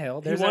Ryan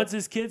Tannehill, he wants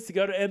his kids to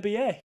go to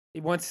NBA.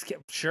 he wants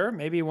sure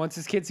maybe he wants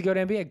his kids to go to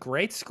NBA.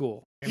 Great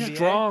school, NBA?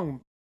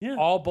 strong, Yeah.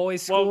 all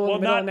boys school. Well,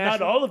 in the middle of not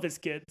Nashville. all of his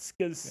kids,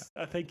 because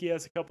I think he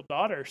has a couple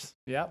daughters.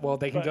 Yeah, well,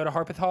 they can But- go to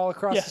Harpeth Hall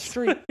across Yes. the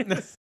street.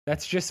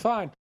 That's just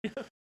fine.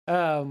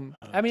 I mean,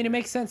 dear. it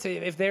makes sense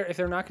if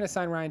they're not going to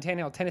sign Ryan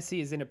Tannehill.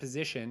 Tennessee is in a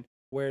position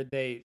where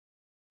they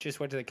just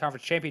went to the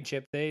conference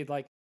championship. They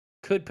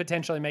could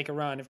potentially make a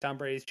run if Tom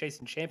Brady's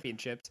chasing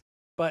championships.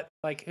 But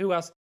who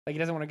else? He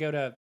doesn't want to go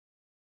to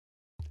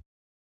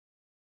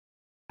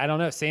I don't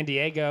know, San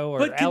Diego or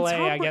But can LA,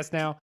 Tom I Bra- guess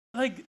now.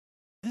 Like,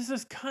 this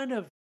is kind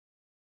of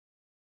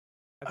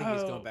I think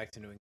he's Oh. going back to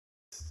New England.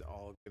 It's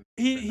all gonna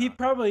he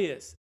probably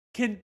is.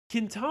 Can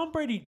Tom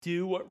Brady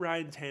do what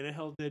Ryan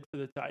Tannehill did for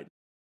the Titans?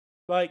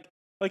 Like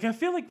I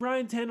feel like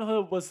Ryan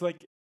Tannehill was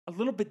like a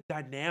little bit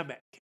dynamic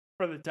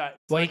for the Titans.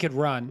 Well, he like, could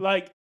run.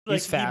 like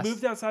He's he fast.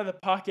 moved outside the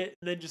pocket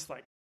and then just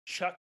like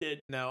chucked it.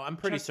 No, I'm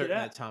pretty Check it certain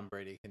out. that Tom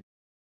Brady can.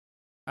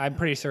 I'm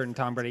pretty certain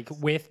Tom Brady,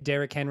 with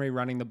Derrick Henry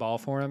running the ball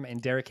for him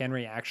and Derrick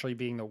Henry actually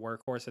being the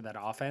workhorse of that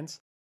offense,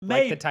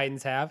 like the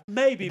Titans have.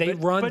 Maybe They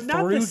run but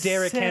not through the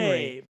Derrick Henry.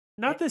 same.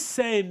 Not the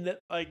same that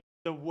like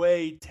the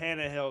way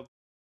Tannehill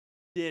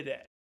did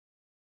it.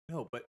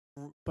 No,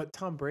 but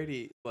Tom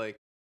Brady like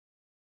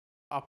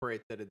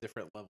operates at a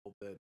different level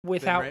than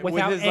Without with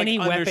his, like, any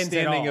weapons at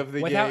understanding all. of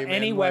the Without game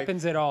any and, like,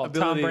 weapons at all, Tom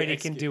ability to Brady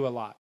can execute. do a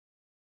lot.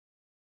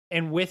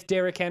 And with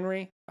Derrick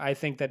Henry, I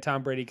think that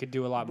Tom Brady could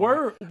do a lot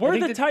more. Were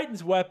think the that-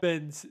 Titans'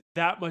 weapons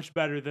that much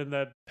better than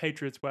the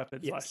Patriots'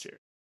 weapons Yes. last year?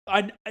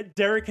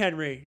 Derrick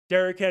Henry.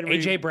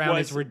 AJ Brown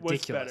was, is was better.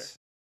 ridiculous.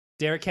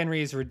 Derrick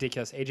Henry is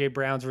ridiculous. AJ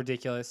Brown's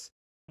ridiculous.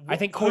 I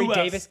think Who Corey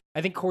else?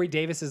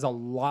 Davis is a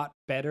lot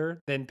better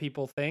than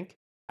people think.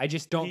 I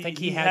just don't think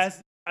he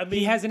has. I mean,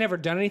 He hasn't ever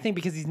done anything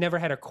because he's never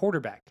had a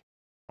quarterback.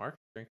 Mark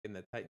drinking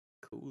the Titan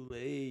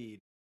Kool-Aid.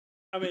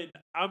 I mean,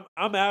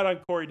 I'm out on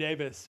Corey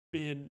Davis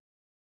being.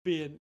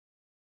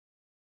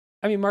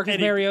 I mean, Marcus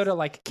And he- Mariota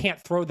like can't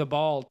throw the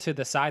ball to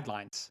the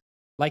sidelines.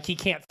 Like he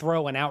can't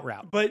throw an out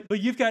route. But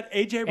you've got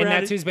AJ Brown, And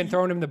that's who's been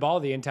throwing him the ball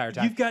the entire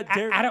time. You've got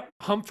Adam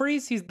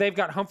Humphries. They've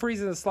got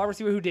Humphries as a slot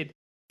receiver who did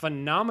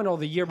phenomenal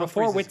the year Humphries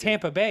before is with good.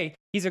 Tampa Bay.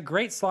 He's a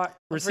great slot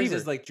receiver.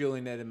 Humphries is like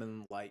Julian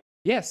Edelman light.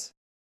 Yes,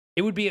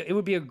 it would be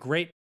a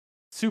great.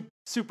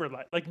 super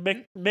light, like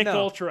Mick No.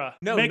 Ultra.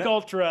 No, Mick no.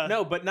 Ultra.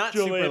 No, but not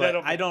Julian super light.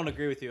 Edelman. I don't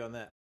agree with you on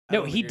that. I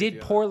No, don't he agree with did you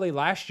on that. poorly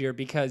last year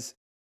because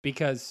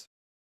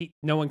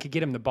no one could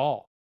get him the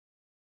ball,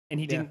 and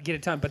he Yeah. didn't get a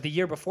ton. But the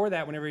year before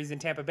that, whenever he's in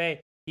Tampa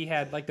Bay, he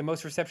had like the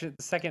most receptions,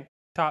 the second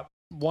top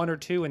 1 or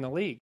 2 in the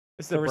league.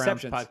 It's the the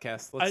Browns receptions.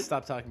 podcast. Let's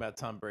stop talking about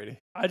Tom Brady.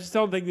 I just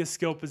don't think the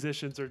skill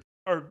positions are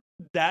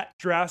that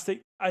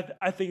drastic.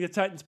 I think the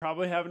Titans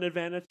probably have an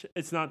advantage.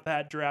 It's not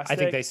that drastic. I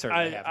think they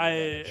certainly have an I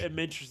advantage. am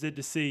interested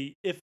to see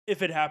if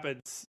it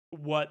happens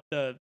what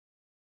the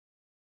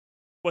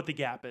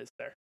gap is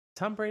there.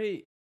 Tom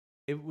Brady,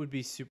 it would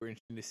be super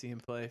interesting to see him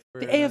play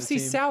for The another AFC team.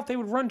 South, they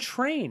would run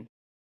train.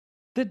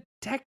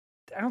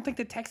 I don't think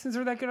the Texans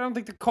are that good. I don't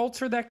think the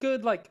Colts are that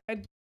good. Like,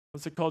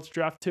 Once the Colts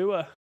draft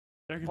Tua,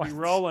 they're gonna be What?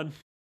 rolling.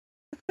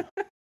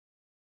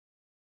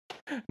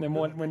 and then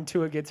when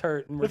Tua gets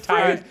hurt and The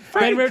retires,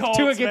 freaking then Colts,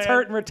 Tua gets man.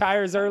 hurt and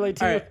retires early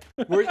too. All right,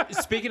 we're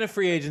speaking of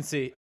free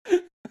agency.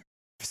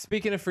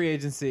 Speaking of free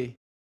agency,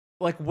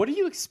 like, what do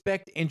you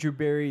expect Andrew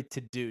Berry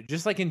to do?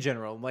 Just like in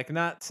general, like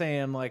not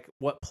saying like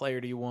what player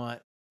do you want.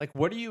 Like,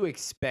 what are you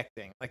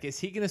expecting? Like, is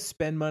he gonna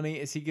spend money?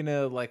 Is he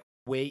gonna like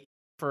wait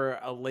for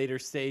a later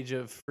stage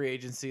of free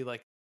agency?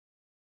 Like,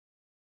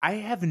 I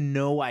have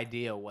no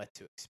idea what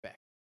to expect.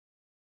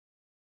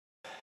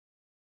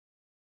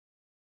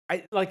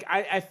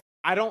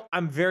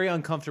 I'm very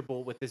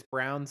uncomfortable with this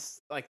Browns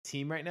like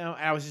team right now.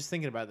 And I was just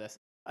thinking about this.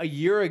 A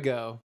year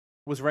ago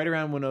was right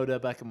around when Odell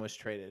Beckham was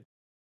traded.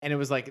 And it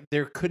was like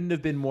there couldn't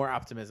have been more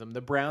optimism.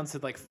 The Browns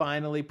had like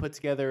finally put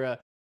together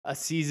a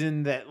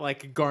season that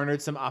like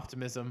garnered some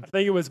optimism. I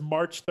think it was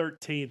March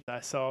 13th.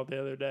 I saw the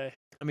other day.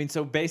 I mean,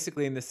 so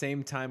basically in the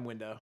same time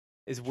window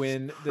is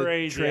when the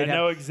Crazy. trade I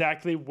know happened.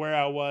 exactly where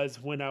I was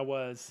when I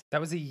was. That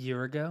was a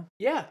year ago.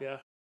 Yeah. Yeah.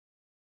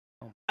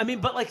 I mean,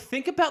 but like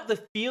think about the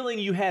feeling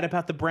you had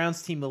about the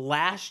Browns team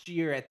last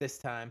year at this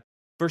time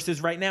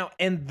versus right now.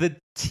 And the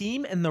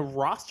team and the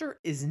roster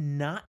is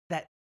not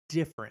that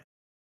different.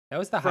 That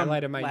was the from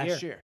highlight of my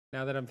last year.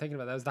 Now that I'm thinking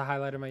about it, that was the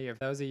highlight of my year. If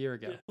that was a year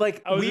ago. Yeah.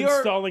 Like I was we are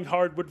installing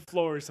hardwood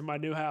floors in my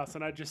new house,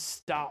 and I just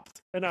stopped,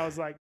 and I was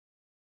like,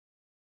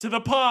 "To the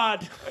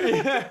pod."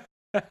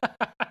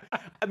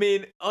 I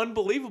mean,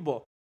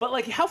 unbelievable. But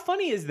like how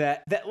funny is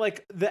that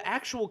like the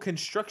actual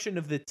construction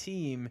of the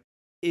team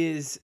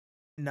is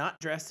not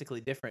drastically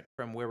different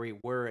from where we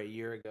were a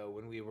year ago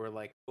when we were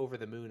like over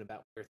the moon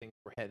about where things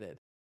were headed.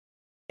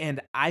 And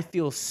I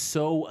feel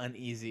so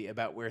uneasy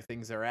about where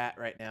things are at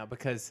right now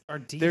because Our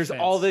defense. there's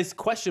all these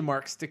question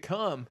marks to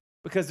come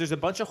because there's a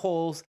bunch of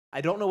holes.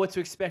 I don't know what to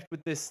expect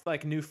with this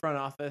like new front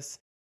office.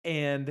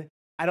 And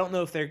I don't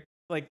know if they're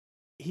like,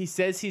 he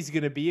says he's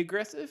going to be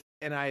aggressive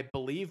and I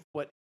believe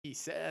what he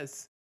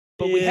says,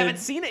 but we haven't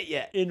seen it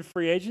yet. In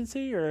free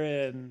agency or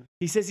in.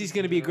 He says he's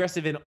going to be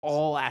aggressive in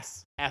all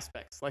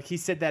aspects. Like he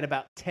said that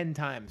about 10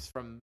 times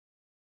from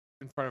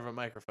in front of a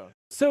microphone.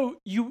 So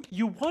you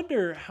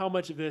wonder how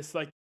much of this,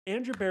 like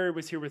Andrew Berry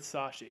was here with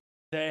Sashi.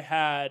 They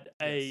had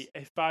a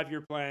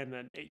 5-year plan,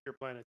 an 8-year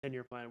plan, a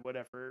 10-year plan,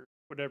 whatever.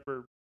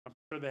 I'm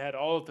sure they had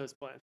all of those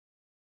plans.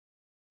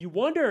 You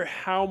wonder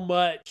how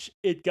much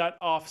it got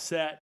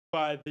offset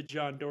by the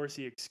John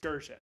Dorsey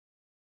excursion,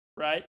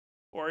 right?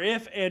 Or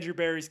if Andrew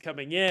Berry's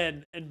coming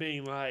in and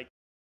being like,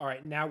 all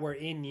right, now we're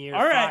in year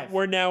all right, 5.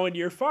 we're now in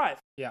year 5.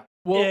 Yeah.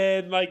 Well,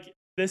 And like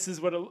this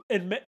is what,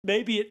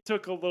 maybe it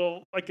took a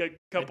little, like a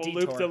couple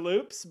detour. loop to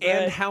loops,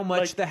 And how much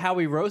like, the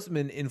Howie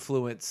Roseman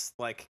influence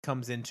like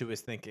comes into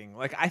his thinking.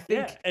 Like I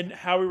think yeah, and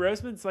Howie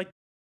Roseman's like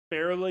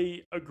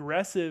fairly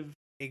aggressive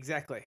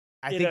exactly.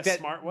 I in think a that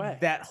smart way.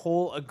 that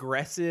whole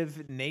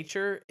aggressive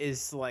nature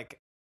is like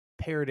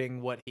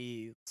parroting what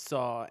he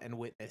saw and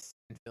witnessed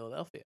in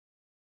Philadelphia.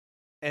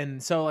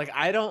 And so like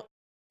I don't,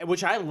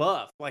 which I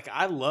love. Like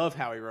I love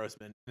Howie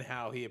Roseman and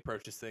how he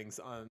approaches things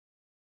on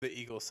the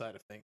Eagles side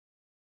of things.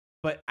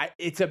 But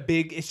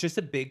it's just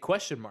a big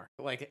question mark.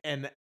 Like,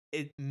 and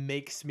it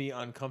makes me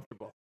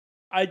uncomfortable.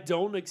 I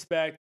don't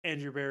expect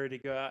Andrew Berry to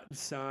go out and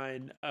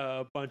sign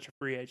a bunch of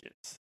free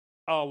agents,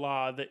 a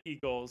la the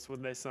Eagles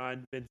when they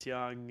signed Vince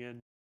Young and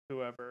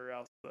whoever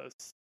else those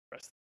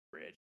rest of the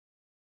free agents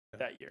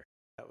that year.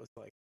 That was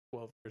like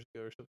 12 years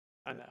ago or something.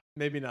 I know,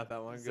 Maybe not that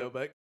long ago, So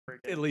but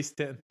friggin' at least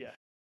 10.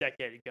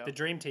 decade ago. The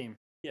dream team.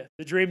 Yeah,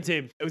 the dream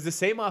team. It was the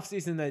same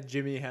offseason that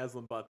Jimmy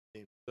Haslam bought the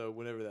team. So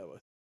whenever that was.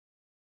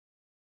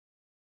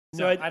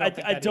 So No, I don't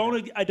think that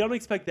either. I don't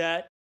expect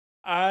that.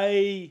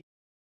 I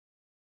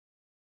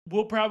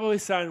will probably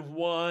sign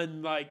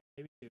one like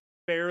Maybe two.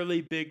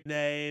 fairly big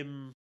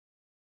name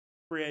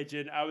free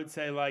agent. I would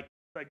say like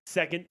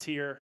second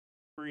tier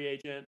free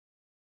agent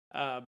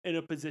in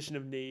a position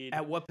of need.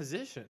 At what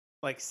position?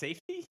 Like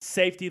safety?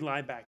 Safety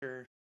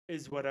linebacker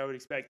is what I would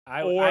expect.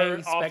 I or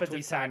expect offensive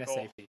we sign tackle. a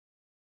safety.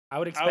 I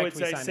would expect I would we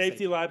say sign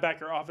safety a safety.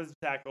 linebacker, offensive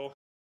tackle,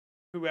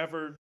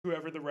 whoever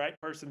the right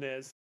person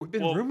is. We've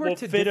been We'll rumored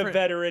to fit different. a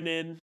veteran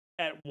in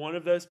at one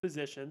of those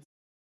positions.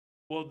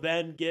 We'll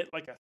then get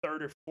like a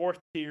third or fourth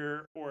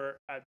tier or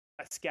a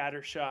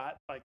scatter shot,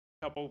 like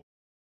a couple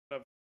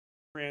of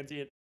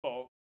transient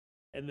folk,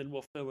 and then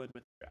we'll fill in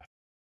with the draft.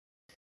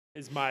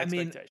 Is my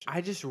expectation.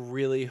 I just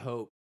really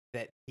hope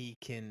that he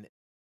can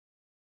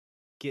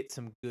get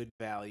some good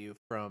value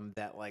from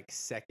that like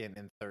second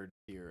and third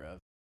tier of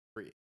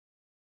free.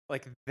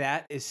 Like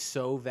that is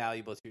so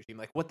valuable to your team.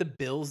 Like what the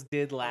Bills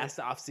did last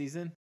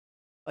offseason.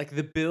 Like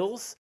the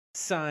Bills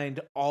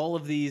signed all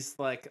of these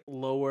like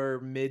lower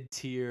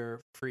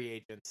mid-tier free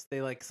agents.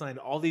 They like signed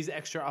all these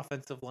extra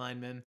offensive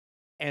linemen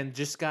and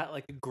just got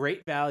like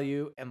great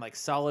value and like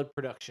solid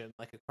production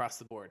like across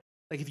the board.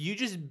 Like if you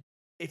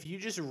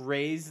just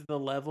raise the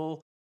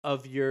level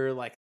of your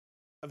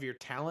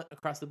talent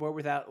across the board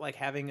without like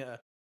having a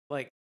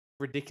like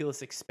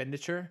ridiculous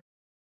expenditure,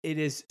 it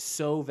is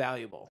so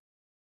valuable.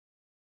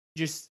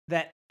 Just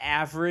that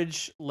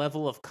average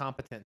level of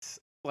competence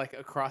like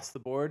across the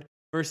board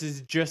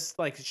versus just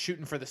like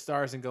shooting for the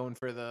stars and going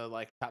for the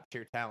like top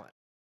tier talent.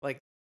 Like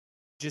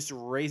just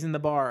raising the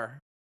bar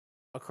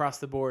across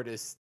the board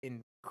is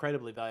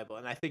incredibly valuable.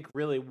 And I think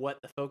really what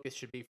the focus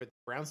should be for the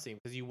Browns team,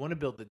 because you want to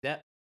build the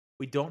depth.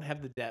 We don't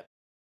have the depth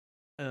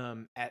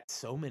at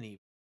so many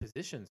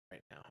positions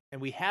right now. And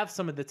we have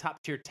some of the top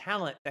tier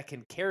talent that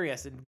can carry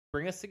us and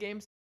bring us to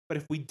games. But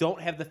if we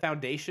don't have the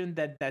foundation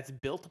that's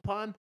built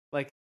upon,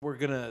 like we're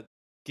going to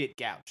get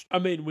gouged. I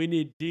mean, we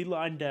need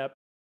D-line depth.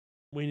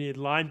 We need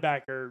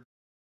linebacker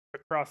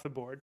across the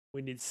board.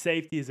 We need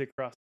safeties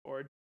across the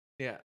board.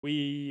 Yeah.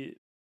 We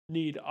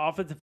need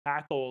offensive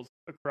tackles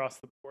across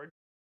the board.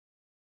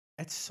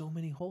 That's so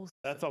many holes.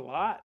 That's a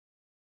lot.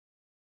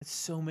 That's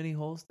so many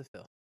holes to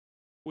fill.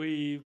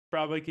 We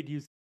probably could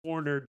use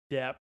corner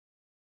depth.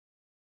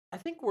 I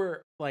think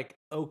we're like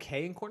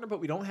okay in corner, but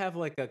we don't have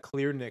like a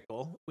clear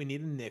nickel. We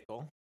need a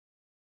nickel.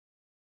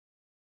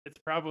 It's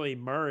probably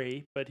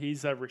Murray, but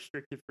he's a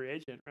restricted free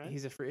agent, right?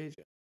 He's a free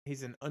agent.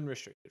 He's an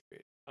unrestricted free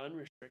agent.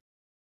 Unrestricted.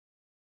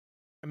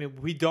 I mean,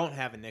 we don't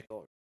have a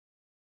nickel.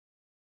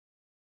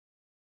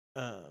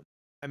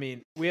 I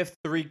mean, we have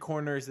three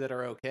corners that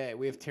are okay.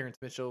 We have Terrence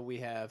Mitchell, we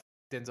have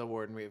Denzel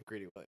Ward, and we have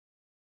Greedy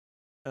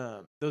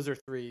Williams. Those are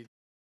three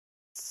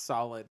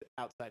solid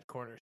outside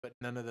corners, but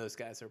none of those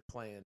guys are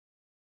playing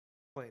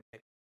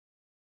nickel.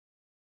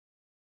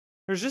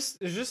 There's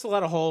just a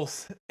lot of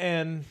holes,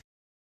 and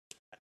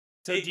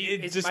So it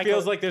just Michael,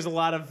 feels like there's a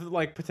lot of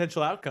like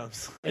potential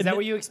outcomes. Is that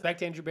what you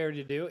expect Andrew Berry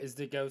to do? Is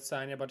to go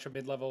sign a bunch of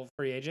mid-level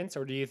free agents,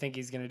 or do you think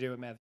he's going to do it,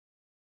 Matt?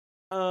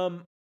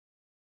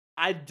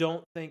 I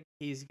don't think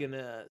he's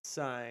gonna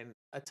sign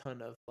a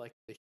ton of like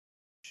the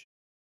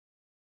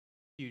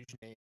huge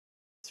names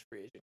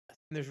free agent. And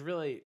there's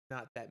really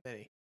not that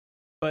many.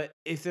 But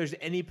if there's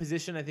any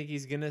position I think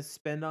he's gonna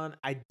spend on,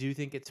 I do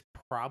think it's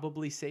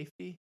probably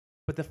safety.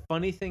 But the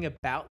funny thing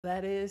about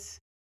that is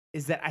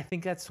that I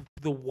think that's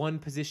the one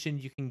position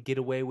you can get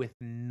away with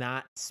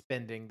not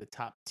spending the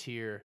top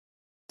tier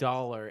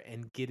dollar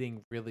and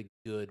getting really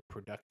good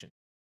production.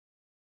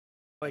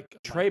 Like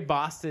Trey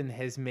Boston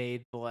has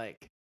made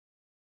like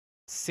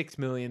 $6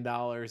 million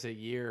a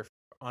year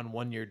on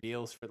 1-year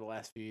deals for the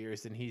last few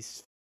years, and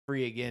he's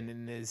free again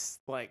and is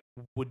like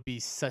would be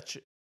such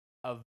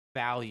a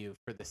value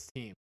for this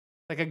team.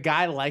 Like a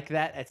guy like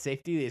that at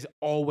safety is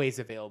always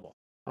available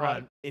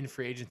in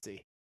free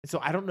agency. And so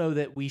I don't know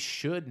that we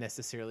should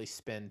necessarily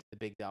spend the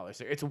big dollars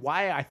there. It's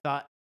why I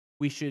thought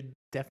we should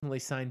definitely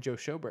sign Joe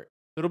Schobert.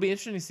 It'll be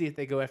interesting to see if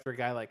they go after a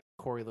guy like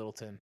Corey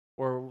Littleton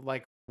or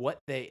like what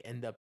they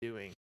end up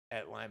doing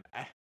at line.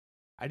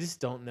 I just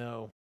don't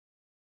know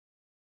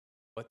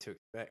what to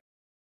expect.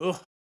 Ugh.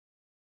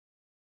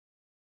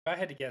 If I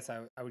had to guess,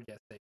 I would guess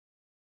they.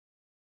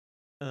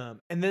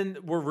 And then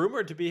we're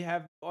rumored to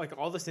have like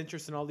all this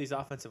interest in all these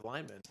offensive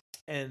linemen,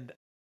 and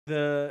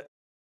the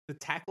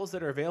tackles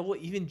that are available.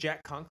 Even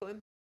Jack Conklin,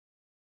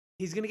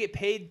 he's gonna get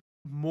paid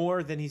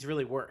more than he's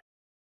really worth.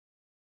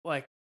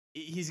 Like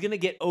he's gonna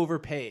get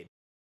overpaid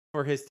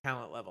for his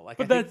talent level. Like,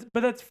 but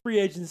that's free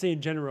agency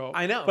in general.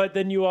 I know. But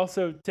then you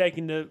also take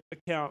into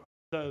account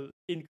the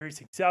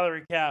increasing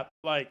salary cap.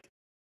 Like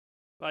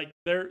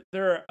there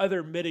are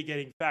other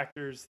mitigating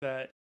factors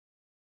that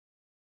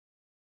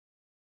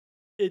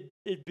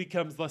it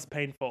becomes less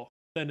painful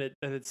than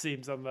it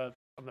seems on the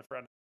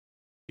front.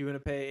 You want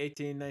to pay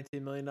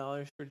 $18-19 million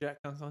for Jack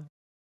Conklin?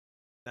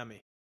 Not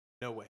me.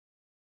 No way.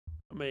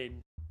 I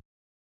mean,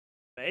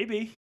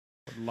 maybe.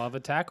 Would love a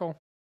tackle.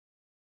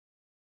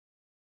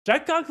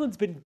 Jack Conklin's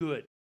been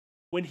good.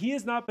 When he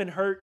has not been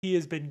hurt, he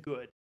has been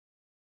good.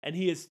 And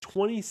he is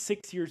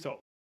 26 years old.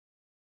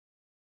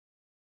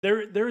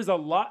 There is a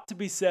lot to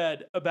be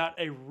said about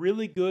a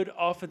really good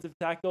offensive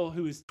tackle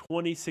who is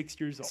 26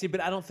 years old. See, but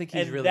I don't think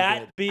he's and really that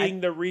good. being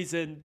the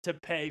reason to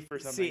pay for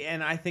something. See,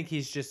 and I think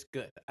he's just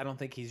good. I don't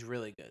think he's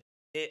really good.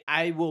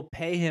 I will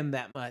pay him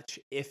that much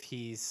if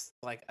he's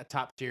like a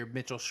top tier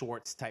Mitchell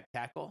Schwartz type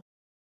tackle,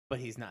 but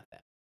he's not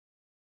that.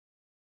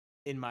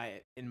 In my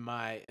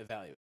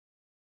evaluation.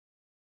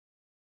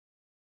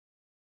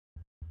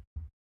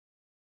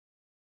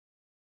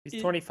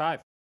 He's 25.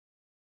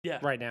 Yeah.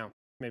 Right now.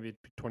 Maybe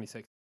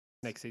 26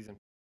 next season.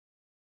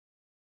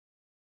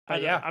 I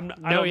Yeah. don't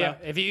know.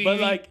 If you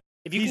he's-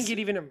 can get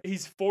even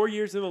he's 4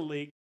 years in the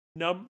league,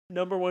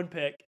 number one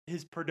pick.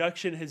 His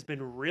production has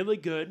been really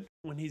good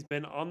when he's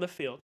been on the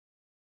field,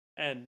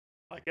 and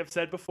like I've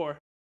said before,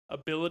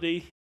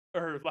 availability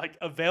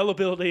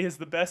is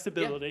the best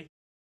ability.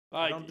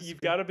 Like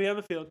you've got to be on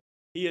the field.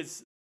 He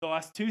is the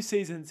last 2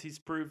 seasons. He's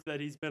proved that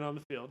he's been on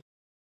the field.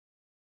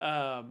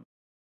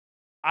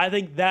 I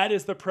think that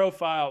is the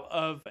profile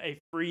of a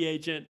free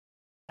agent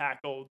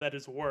tackle that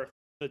is worth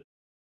the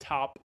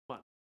top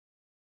money.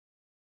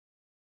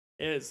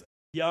 Is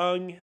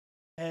young,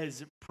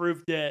 has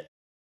proved it.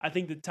 I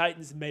think the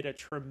Titans made a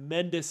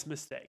tremendous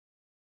mistake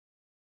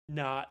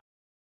not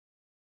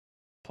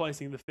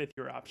placing the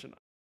 5th-year option on.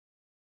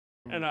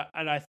 And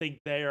I think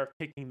they are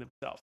kicking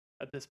themselves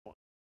at this point,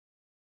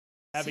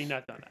 having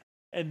not done that.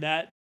 And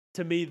that,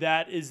 to me,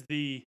 that is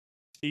the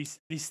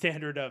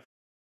standard of,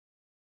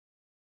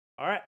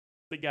 all right,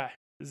 this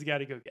is the guy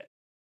to go get.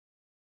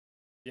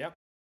 Yep.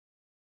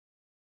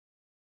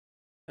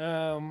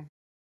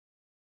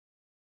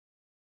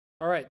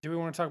 All right. Do we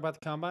want to talk about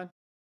the combine?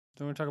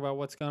 Do we want to talk about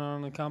what's going on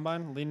in the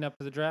combine leading up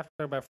to the draft?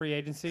 Talk about free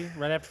agency.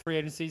 Right after free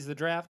agency is the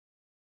draft.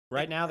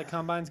 Right now, the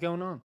combine's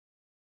going on.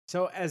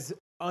 So as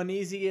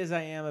uneasy as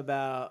I am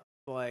about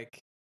like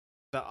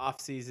the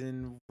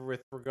offseason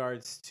with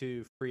regards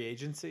to free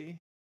agency,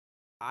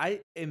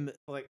 I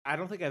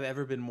don't think I've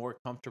ever been more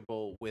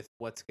comfortable with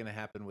what's going to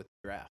happen with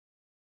the draft.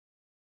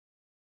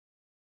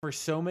 For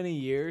so many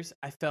years,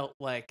 I felt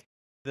like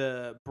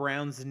the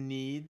Browns'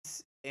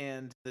 needs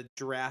and the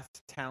draft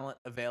talent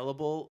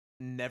available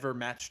never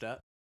matched up.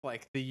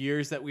 Like the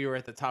years that we were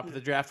at the top of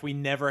the draft, we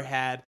never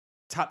had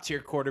top tier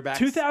quarterbacks.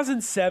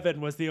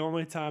 2007 was the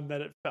only time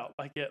that it felt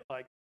like it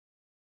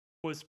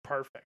was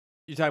perfect.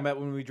 You're talking about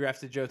when we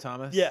drafted Joe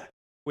Thomas? Yeah.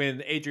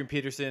 When Adrian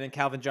Peterson and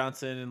Calvin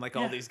Johnson and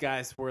all these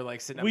guys were like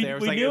sitting up there.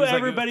 We knew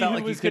everybody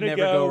who was going to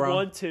go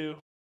 1-2,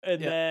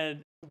 and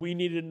then we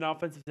needed an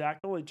offensive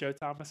tackle, and Joe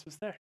Thomas was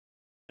there,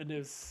 and it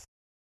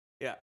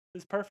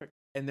was perfect.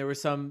 And there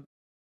was some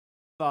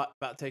thought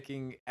about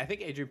taking. I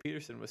think Adrian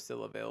Peterson was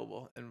still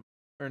available,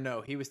 or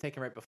no, he was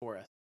taken right before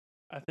us.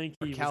 I think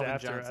he was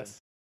after us.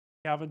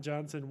 Calvin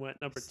Johnson went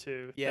number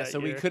 2. Yeah, so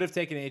we could have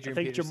taken Adrian.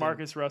 I think Peterson.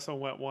 Jamarcus Russell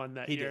went 1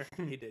 that year.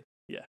 He did.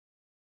 Yeah.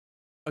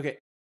 Okay.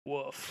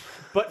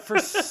 Woof. But for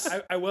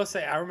I will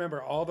say, I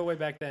remember all the way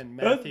back then,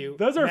 Matthew.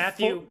 Those are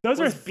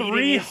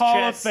 3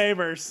 Hall of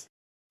Famers.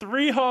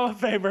 3 Hall of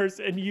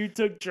Famers, and you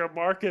took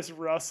Jamarcus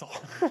Russell.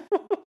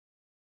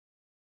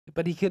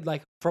 But he could,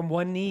 from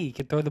one knee, he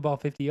could throw the ball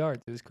 50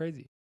 yards. It was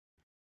crazy.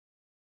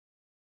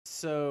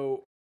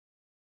 So,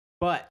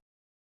 but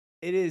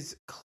it is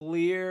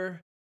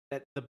clear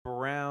that the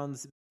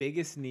Browns'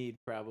 biggest need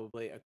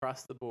probably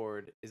across the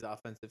board is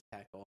offensive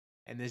tackle.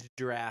 And this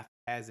draft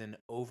has an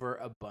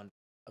overabundance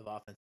of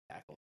offensive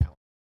tackle talent.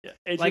 Yeah,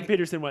 Adrian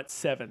Peterson went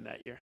 7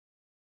 that year.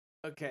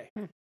 Okay.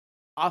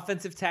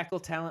 Offensive tackle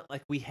talent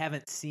like we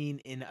haven't seen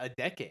in a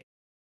decade,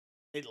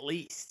 at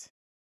least.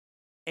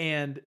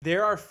 And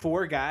there are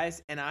 4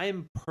 guys, and I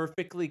am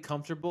perfectly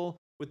comfortable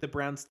with the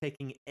Browns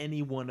taking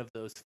any one of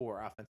those 4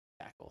 offensive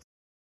tackles.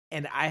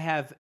 And I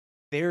have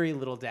very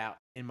little doubt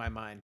in my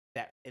mind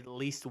that at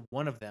least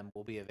one of them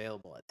will be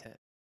available at 10.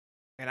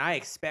 And I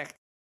expect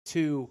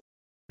 2,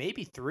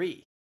 maybe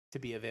 3 to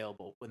be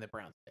available when the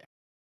Browns pick.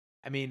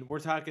 I mean, we're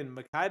talking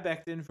Mekhi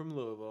Becton from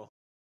Louisville.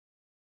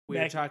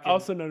 We're talking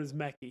also known as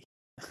Mekhi.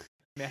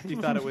 Matthew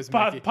thought it was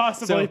Mekhi.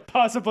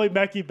 Possibly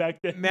Mekhi back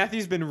then.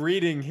 Matthew's been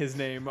reading his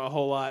name a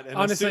whole lot and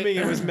Honestly- assuming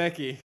it was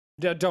Mekhi.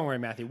 Don't worry,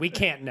 Matthew. We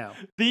can't know.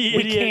 The We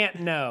idiot. can't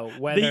know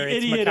whether The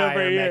it's idiot Mackay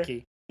over or here.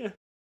 Mekhi.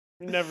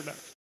 You never know.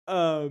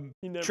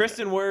 You never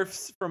Tristan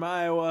Wirfs from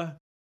Iowa.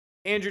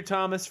 Andrew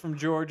Thomas from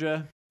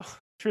Georgia.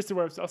 Tristan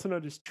Wirfs, also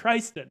known as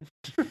Tristan.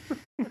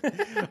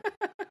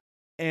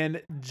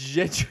 And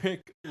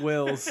Jedrick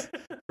Wills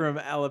from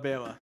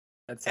Alabama.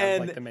 That sounds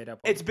like And the made up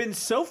one. It's been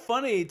so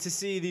funny to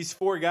see these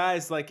four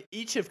guys, like,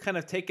 each have kind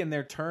of taken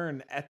their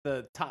turn at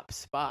the top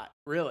spot,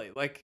 really.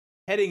 Like,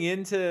 heading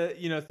into,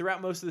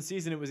 throughout most of the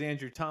season, it was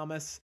Andrew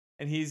Thomas,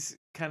 and he's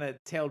kind of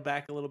tailed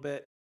back a little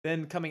bit.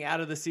 Then coming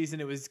out of the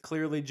season, it was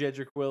clearly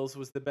Jedrick Wills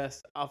was the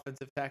best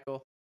offensive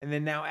tackle. And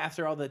then now,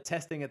 after all the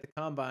testing at the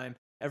combine,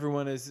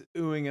 everyone is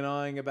oohing and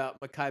awing about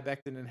Mekhi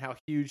Becton and how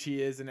huge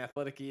he is and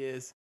athletic he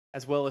is,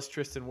 as well as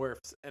Tristan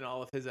Wirfs and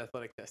all of his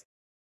athletic testing.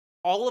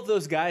 All of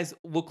those guys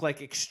look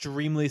like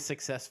extremely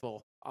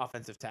successful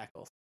offensive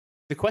tackles.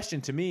 The question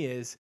to me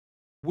is,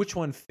 which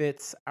one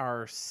fits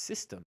our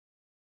system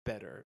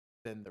better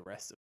than the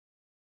rest of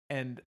them?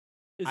 And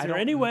Is I there don't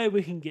any kn- way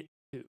we can get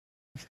two?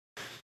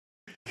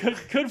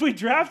 Could we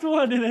draft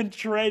one and then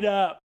trade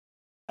up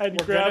and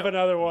We're grab gonna-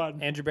 another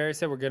one? Andrew Barry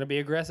said we're going to be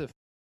aggressive.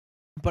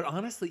 but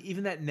honestly,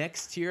 even that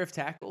next tier of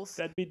tackles,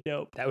 That'd be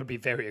dope. That would be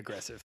very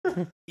aggressive.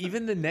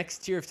 even the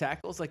next tier of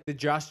tackles, like the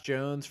Josh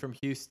Jones from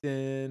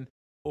Houston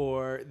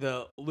or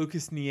the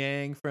Lucas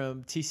Niang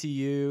from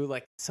TCU,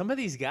 like some of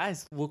these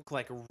guys look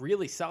like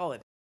really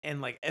solid.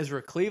 And like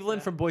Ezra Cleveland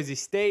Yeah. from Boise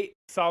State.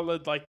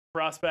 Solid like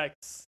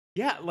prospects.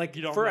 Yeah, like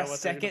You don't for know a what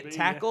they're gonna second be,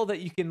 tackle that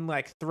you can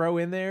like throw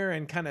in there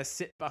and kind of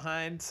sit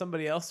behind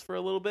somebody else for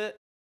a little bit.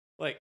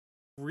 Like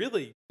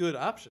really good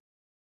option.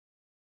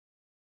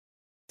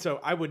 So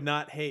I would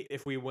not hate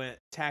if we went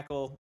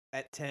tackle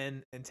at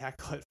 10 and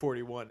tackle at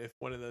 41 if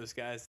one of those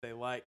guys they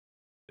like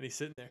and he's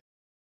sitting there.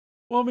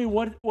 Well, I mean,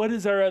 what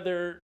is our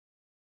other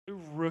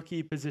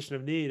rookie position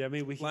of need? I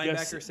mean, we can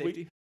Linebacker, go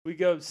safety. We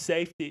go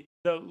safety.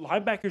 The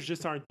linebackers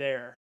just aren't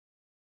there.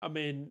 I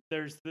mean,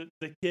 there's the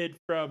kid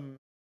from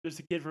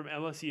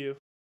LSU.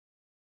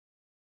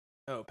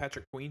 Oh,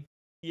 Patrick Queen.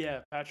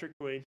 Yeah, Patrick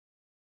Queen.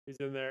 He's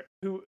in there.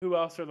 Who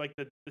else are like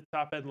the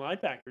top end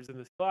linebackers in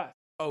this class?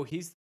 Oh,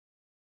 he's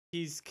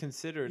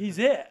considered. He's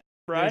it,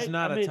 right? There's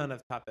not I a mean, ton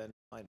of top end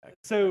linebackers.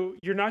 So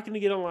you're not going to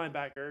get a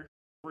linebacker,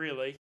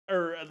 really,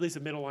 or at least a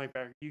middle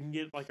linebacker. You can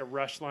get like a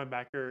rush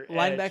linebacker. edge.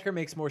 Linebacker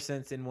makes more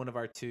sense in one of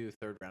our 2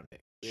 third-round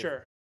picks.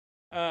 Sure.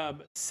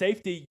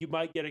 Safety, you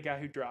might get a guy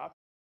who dropped.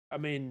 I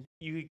mean,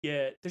 you could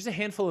get. There's a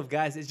handful of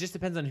guys. It just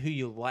depends on who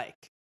you like.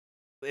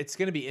 It's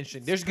going to be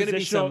interesting. There's going to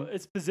be some.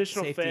 It's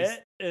positional safeties.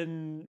 fit,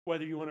 and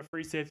whether you want a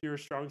free safety or a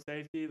strong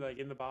safety, like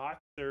in the box,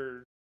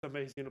 or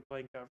somebody who's going to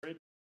play in coverage.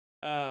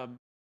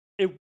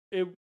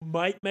 It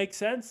might make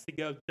sense to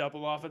go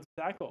double offensive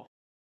tackle,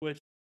 which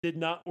did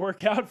not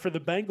work out for the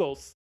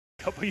Bengals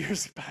a couple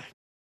years back,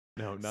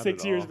 No, not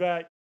 6 years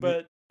back. But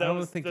I that don't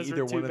was, think those were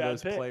either two one of bad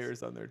those picks.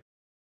 players on their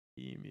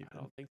team even. I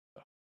don't think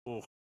so.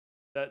 Oh.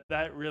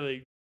 That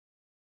really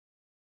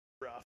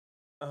rough.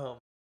 Um,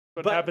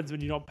 What but- happens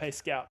when you don't pay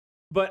scout?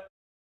 But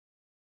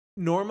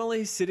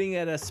normally sitting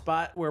at a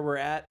spot where we're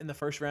at in the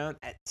first round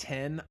at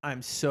 10,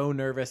 I'm so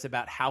nervous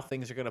about how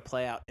things are going to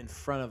play out in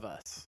front of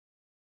us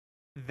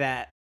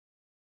that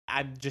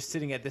I'm just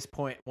sitting at this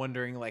point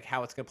wondering like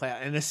how it's going to play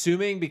out and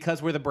assuming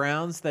because we're the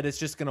Browns that it's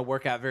just going to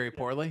work out very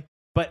poorly.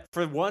 But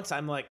for once,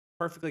 I'm like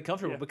perfectly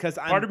comfortable Yeah. because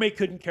Part of me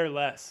couldn't care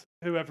less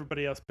who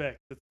everybody else picked.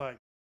 It's like,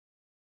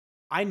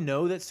 I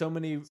know that so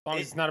many As long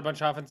as it's not a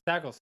bunch of offensive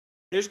tackles.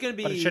 there's going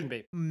to But it shouldn't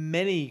be.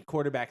 many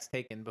quarterbacks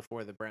taken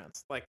before the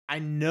Browns. Like I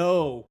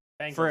know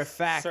Bengals, for a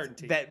fact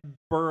certainty. that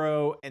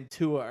Burrow and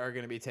Tua are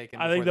going to be taken.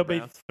 I think before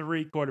there'll the Browns. be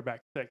 3 quarterbacks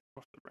picked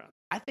before the Browns.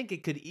 I think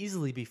it could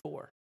easily be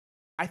 4.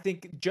 I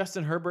think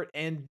Justin Herbert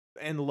and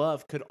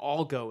Love could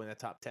all go in the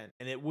top 10,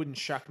 and it wouldn't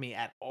shock me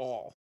at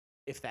all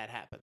if that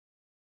happened.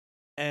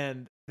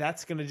 And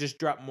that's going to just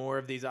drop more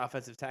of these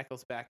offensive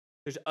tackles back.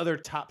 There's other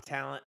top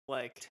talent,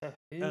 like To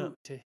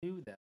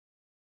who though?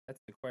 That's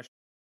the question.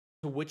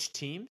 to which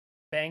team?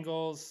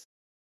 Bengals,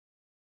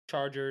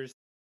 Chargers,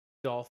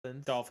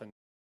 Dolphins.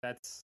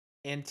 That's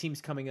And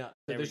teams coming up. So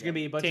There we there's go. going to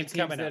be a bunch teams of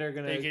teams coming that up. are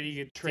going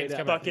You could trade teams up.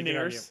 coming up, you could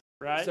argue. Buccaneers,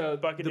 right? So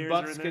Buccaneers the are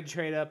Bucks in there. could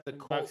trade up. The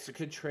Colts Bucks-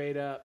 could trade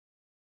up.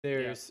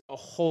 There's a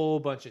whole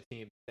bunch of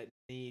teams that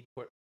need.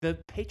 The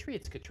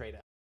Patriots could trade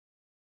up.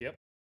 Yep.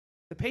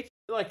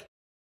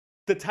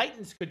 The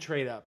Titans could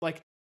trade up.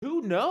 Like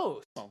who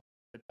knows?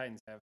 The Titans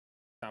have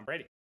Tom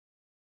Brady.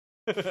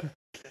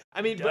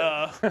 I mean,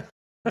 but Duh.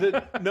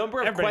 the number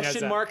of Everybody knows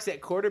question that. marks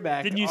at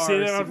quarterback. Didn't you are see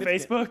that on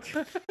significant.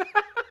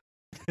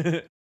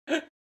 Facebook?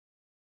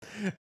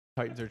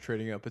 Titans are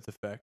trading up. It's a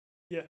fact.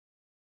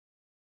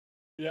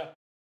 Yeah.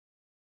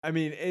 I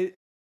mean,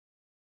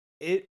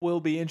 it will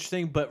be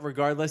interesting, but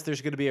regardless,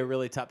 there's going to be a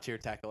really top tier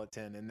tackle at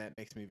 10, and that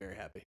makes me very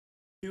happy.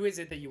 Who is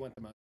it that you want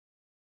the most?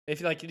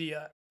 If like, do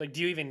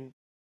you even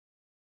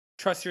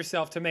trust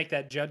yourself to make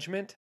that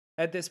judgment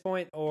at this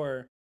point,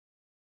 or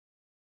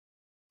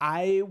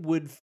I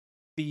would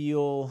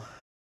feel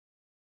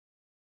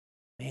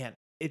Man,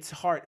 it's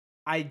hard.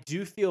 I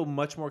do feel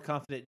much more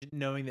confident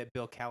knowing that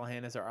Bill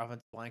Callahan is our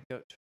offensive line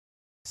coach.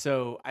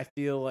 So I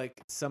feel like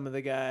some of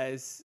the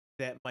guys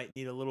that might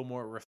need a little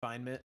more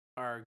refinement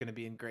are going to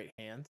be in great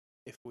hands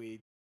if we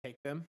take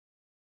them.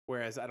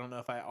 Whereas I don't know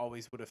if I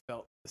always would have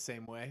felt the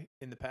same way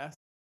in the past.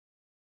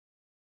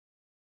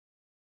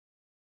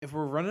 If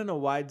we're running a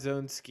wide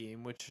zone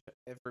scheme, which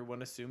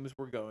everyone assumes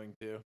we're going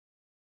to,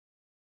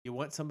 you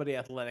want somebody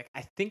athletic.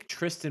 I think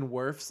Tristan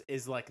Wirfs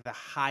is like the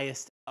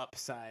highest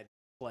upside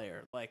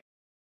player. Like,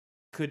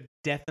 could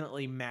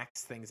definitely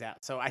max things out.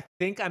 So I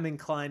think I'm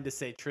inclined to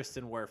say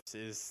Tristan Wirfs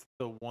is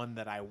the one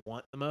that I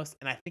want the most,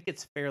 and I think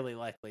it's fairly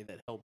likely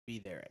that he'll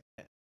be there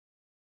at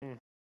 10.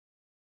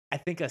 I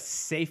think a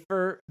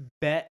safer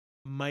bet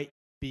might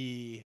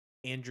be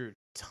Andrew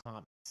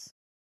Thomas.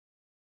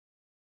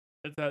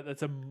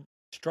 That's a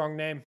Strong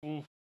name.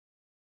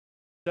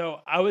 So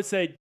I would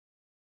say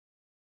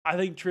I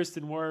think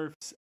Tristan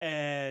Wirfs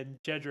and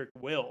Jedrick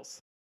Wills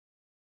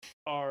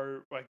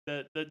are like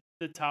the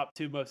top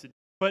two most.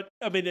 But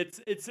I mean,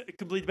 it's a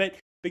complete debate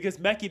because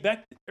Mekhi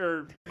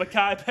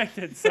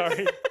Becton,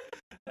 sorry,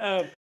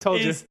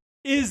 Told you.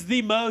 is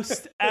the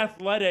most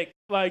athletic,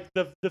 like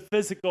the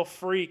physical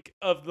freak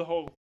of the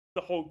whole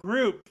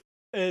group,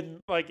 and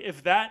like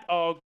if that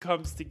all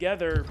comes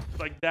together,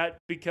 like that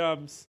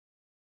becomes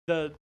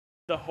the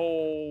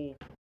whole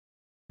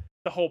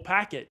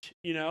package,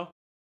 you know.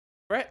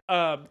 Right.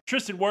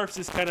 Tristan Wirfs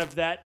is kind of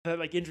that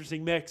like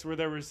interesting mix where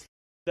there was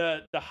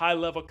the high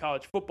level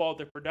college football,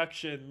 the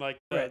production, like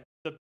the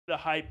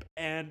hype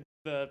and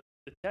the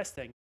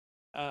testing.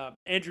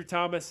 Andrew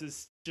Thomas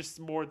is just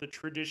more the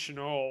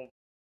traditional,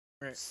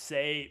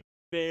 safe,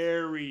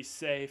 very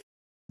safe.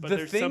 But The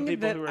there's thing some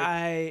people that who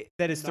are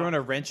that is throwing not-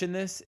 a wrench in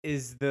this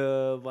is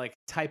the like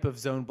type of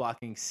zone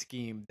blocking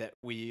scheme that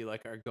we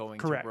like are going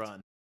Correct. to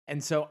run.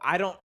 And so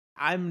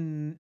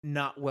I'm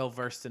not well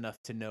versed enough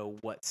to know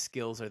what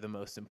skills are the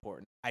most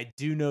important. I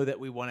do know that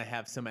we want to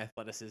have some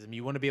athleticism.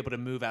 You want to be able to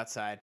move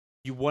outside.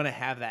 You want to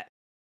have that.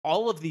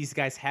 All of these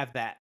guys have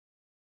that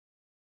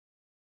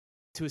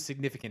to a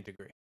significant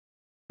degree.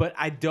 But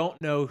I don't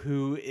know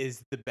who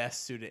is the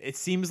best suited. It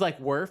seems like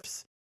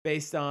Wirfs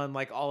based on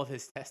like all of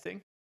his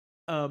testing.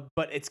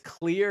 But it's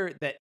clear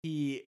that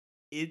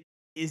it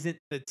isn't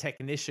the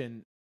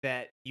technician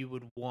that you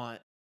would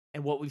want,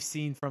 and what we've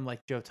seen from like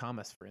Joe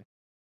Thomas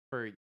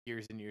for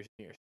years and years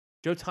and years.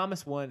 Joe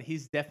Thomas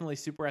he's definitely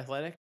super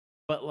athletic,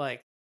 but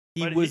like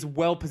he was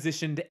well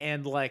positioned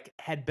and like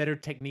had better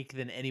technique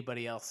than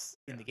anybody else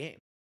in the game,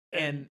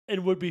 and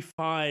would be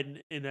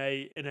fine in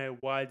a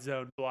wide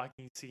zone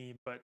blocking scheme,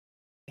 but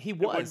he it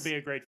wouldn't was be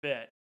a great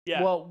fit.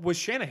 Yeah. well with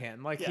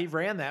Shanahan, like he Yeah.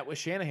 ran that with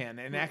Shanahan,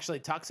 and Yeah. actually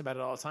talks about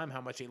it all the time how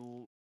much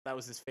that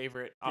was his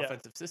favorite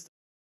offensive system.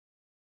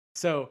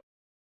 So,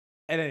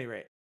 at any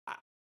rate,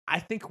 I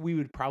think we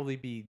would probably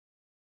be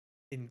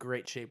in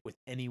great shape with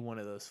any one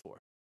of those four. To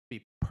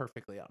be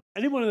perfectly honest,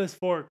 Any one of those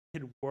four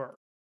can work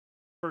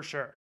for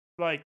sure.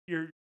 Like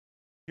you're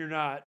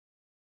not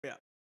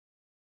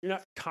you're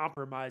not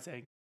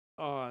compromising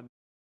on.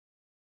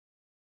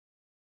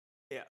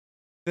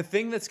 the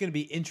thing that's going to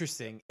be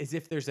interesting is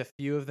if there's a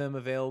few of them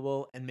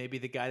available, and maybe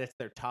the guy that's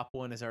their top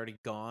one is already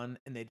gone,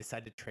 and they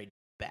decide to trade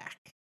back.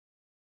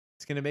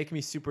 It's going to make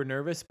me super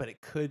nervous, but it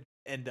could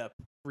end up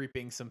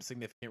reaping some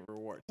significant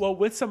rewards. Well,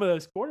 with some of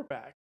those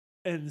quarterbacks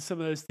and some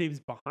of those teams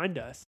behind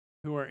us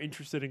who are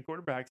interested in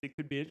quarterbacks, it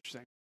could be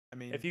interesting. I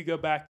mean, If you go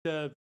back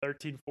to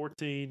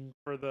 13-14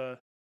 for the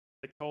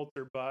Colts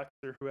or Bucks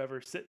or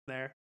whoever's sitting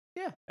there,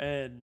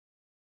 and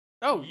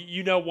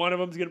you know one of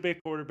them's going to be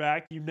a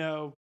quarterback, you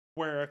know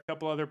where a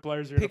couple other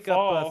players are going to pick up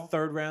fall. a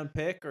third-round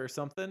pick or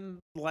something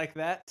like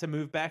that to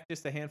move back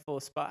just a handful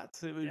of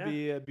spots, it would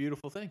be a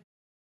beautiful thing.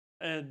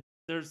 And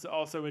there's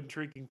also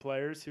intriguing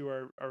players who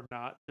are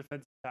not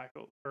defensive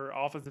tackles or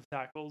offensive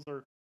tackles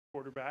or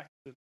quarterbacks.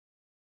 And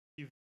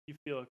you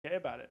feel okay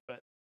about it, but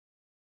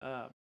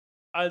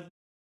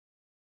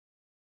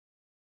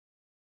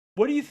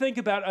what do you think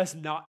about us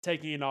not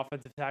taking an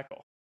offensive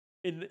tackle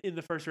in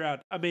the first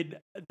round? I mean,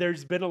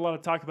 there's been a lot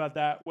of talk about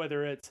that,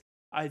 whether it's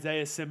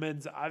Isaiah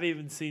Simmons. I've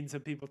even seen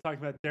some people talking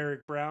about Derek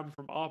Brown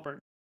from Auburn,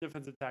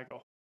 defensive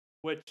tackle,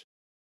 which,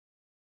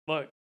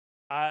 look,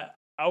 I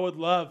would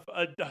love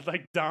a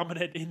like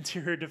dominant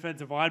interior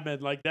defensive lineman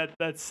like that.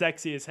 That's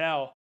sexy as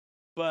hell,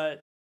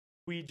 but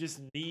we just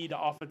need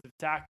offensive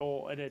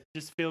tackle, and it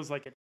just feels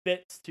like it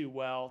fits too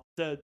well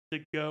to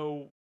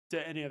go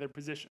to any other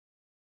position.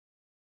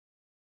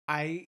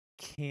 I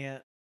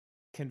can't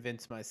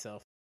convince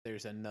myself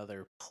there's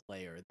another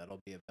player that'll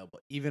be available.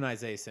 Even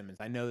Isaiah Simmons.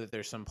 I know that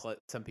there's some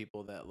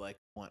people that like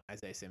want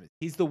Isaiah Simmons.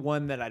 He's the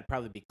one that I'd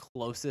probably be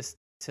closest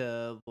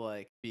to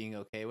like being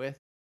okay with.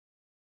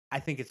 I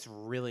think it's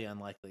really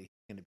unlikely he's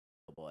going to be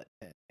available at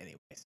 10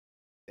 anyways.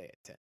 Stay at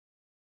 10.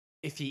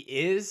 If he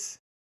is,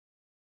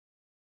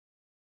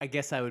 I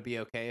guess I would be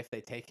okay if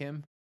they take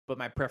him, but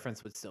my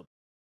preference would still be.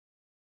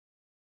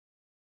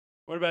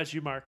 What about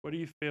you, Mark? What do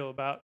you feel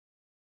about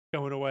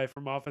going away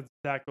from offensive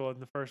tackle in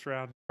the first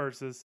round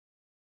versus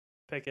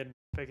picking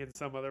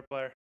some other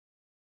player?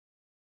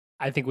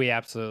 I think we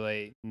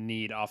absolutely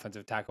need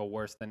offensive tackle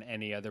worse than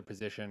any other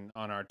position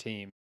on our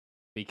team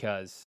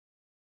because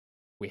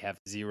we have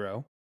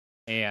 0,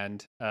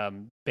 and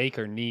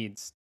Baker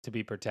needs to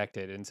be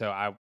protected, and so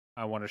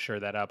I want to shore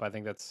that up. I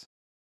think that's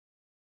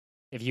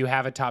if you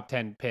have a top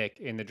 10 pick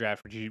in the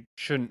draft, which you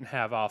shouldn't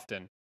have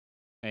often,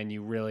 and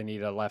you really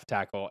need a left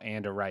tackle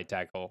and a right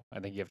tackle, I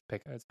think you have to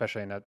pick,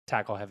 especially in a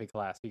tackle heavy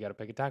class, you got to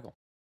pick a tackle.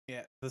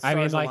 Yeah, I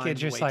mean, stars like, aligned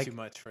it's just way like- too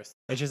much for us.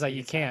 It's just like to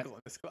you be a can't. tackle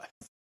in this class.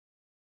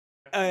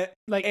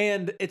 Like-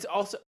 and it's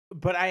also,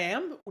 but I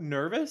am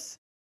nervous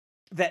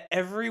that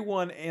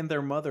everyone and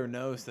their mother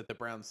knows that the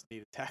Browns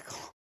need a tackle.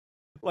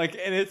 Like,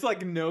 and it's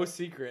like no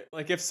secret.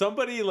 Like, if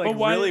somebody like But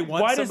why, really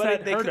wants why does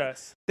somebody, that hurt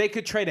us? they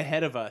could trade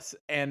ahead of us,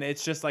 and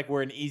it's just like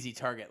we're an easy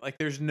target. Like,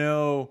 there's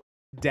no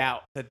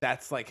doubt that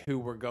that's like who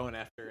we're going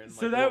after. And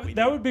So like, what we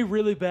that do. would be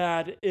really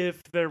bad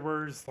if there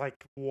was like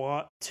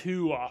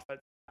 2 offensive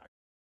tackles.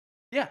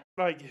 Yeah.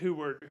 Like who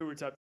we're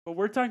talking, but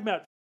we're talking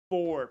about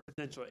 4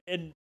 potentially,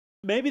 and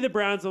maybe the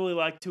Browns only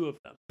like 2 of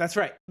them. That's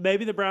right.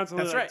 Maybe the Browns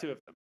only That's like right. 2 of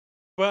them.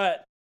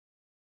 But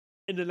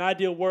in an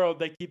ideal world,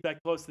 they keep that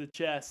close to the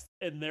chest,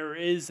 and there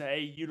is a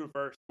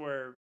universe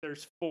where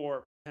there's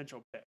 4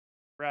 potential picks,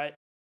 right?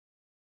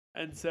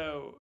 And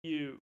so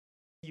you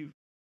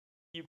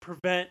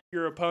prevent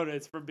your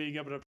opponents from being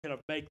able to kind of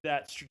make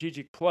that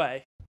strategic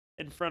play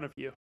in front of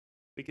you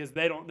because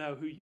they don't know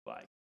who you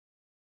like.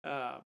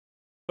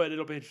 But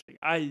it'll be interesting.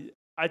 I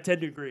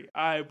tend to agree.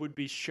 I would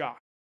be shocked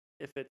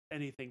if it's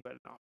anything but an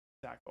offensive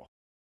tackle,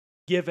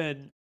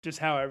 given just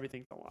how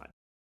everything's aligned.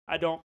 I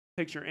don't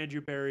picture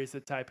Andrew Berry as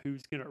the type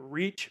who's going to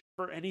reach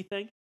for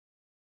anything.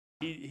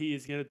 He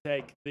is going to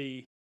take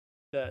the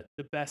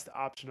best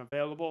option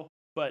available.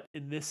 But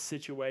in this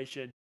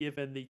situation,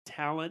 given the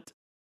talent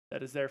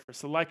that is there for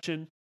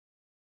selection,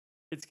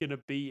 it's going to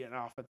be an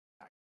offensive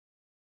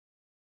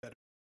tackle.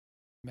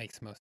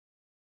 Makes most.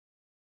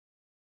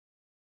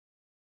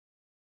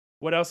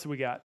 What else do we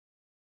got?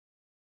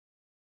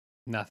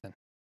 Nothing.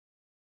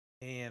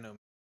 And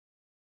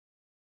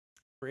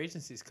free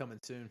agency is coming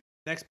soon.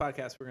 Next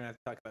podcast, we're gonna have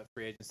to talk about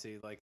free agency.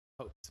 Like,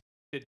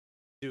 should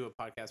do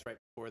a podcast right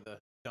before the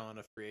dawn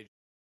of free agency.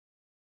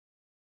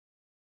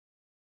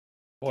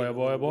 Boy, Get oh a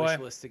boy, oh little boy. wish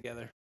list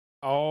together.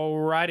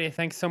 Alrighty,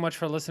 thanks so much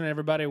for listening,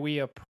 everybody. We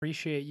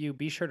appreciate you.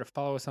 Be sure to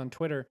follow us on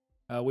Twitter.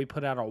 We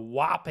put out a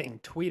whopping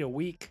tweet a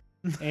week,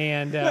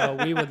 and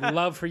we would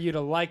love for you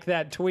to like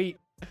that tweet.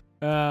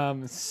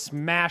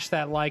 Smash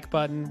that like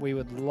button. We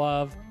would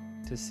love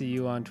to see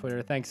you on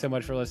Twitter. Thanks so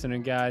much for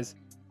listening, guys.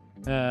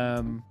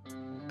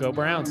 Go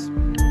Browns.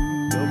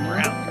 Go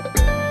Browns.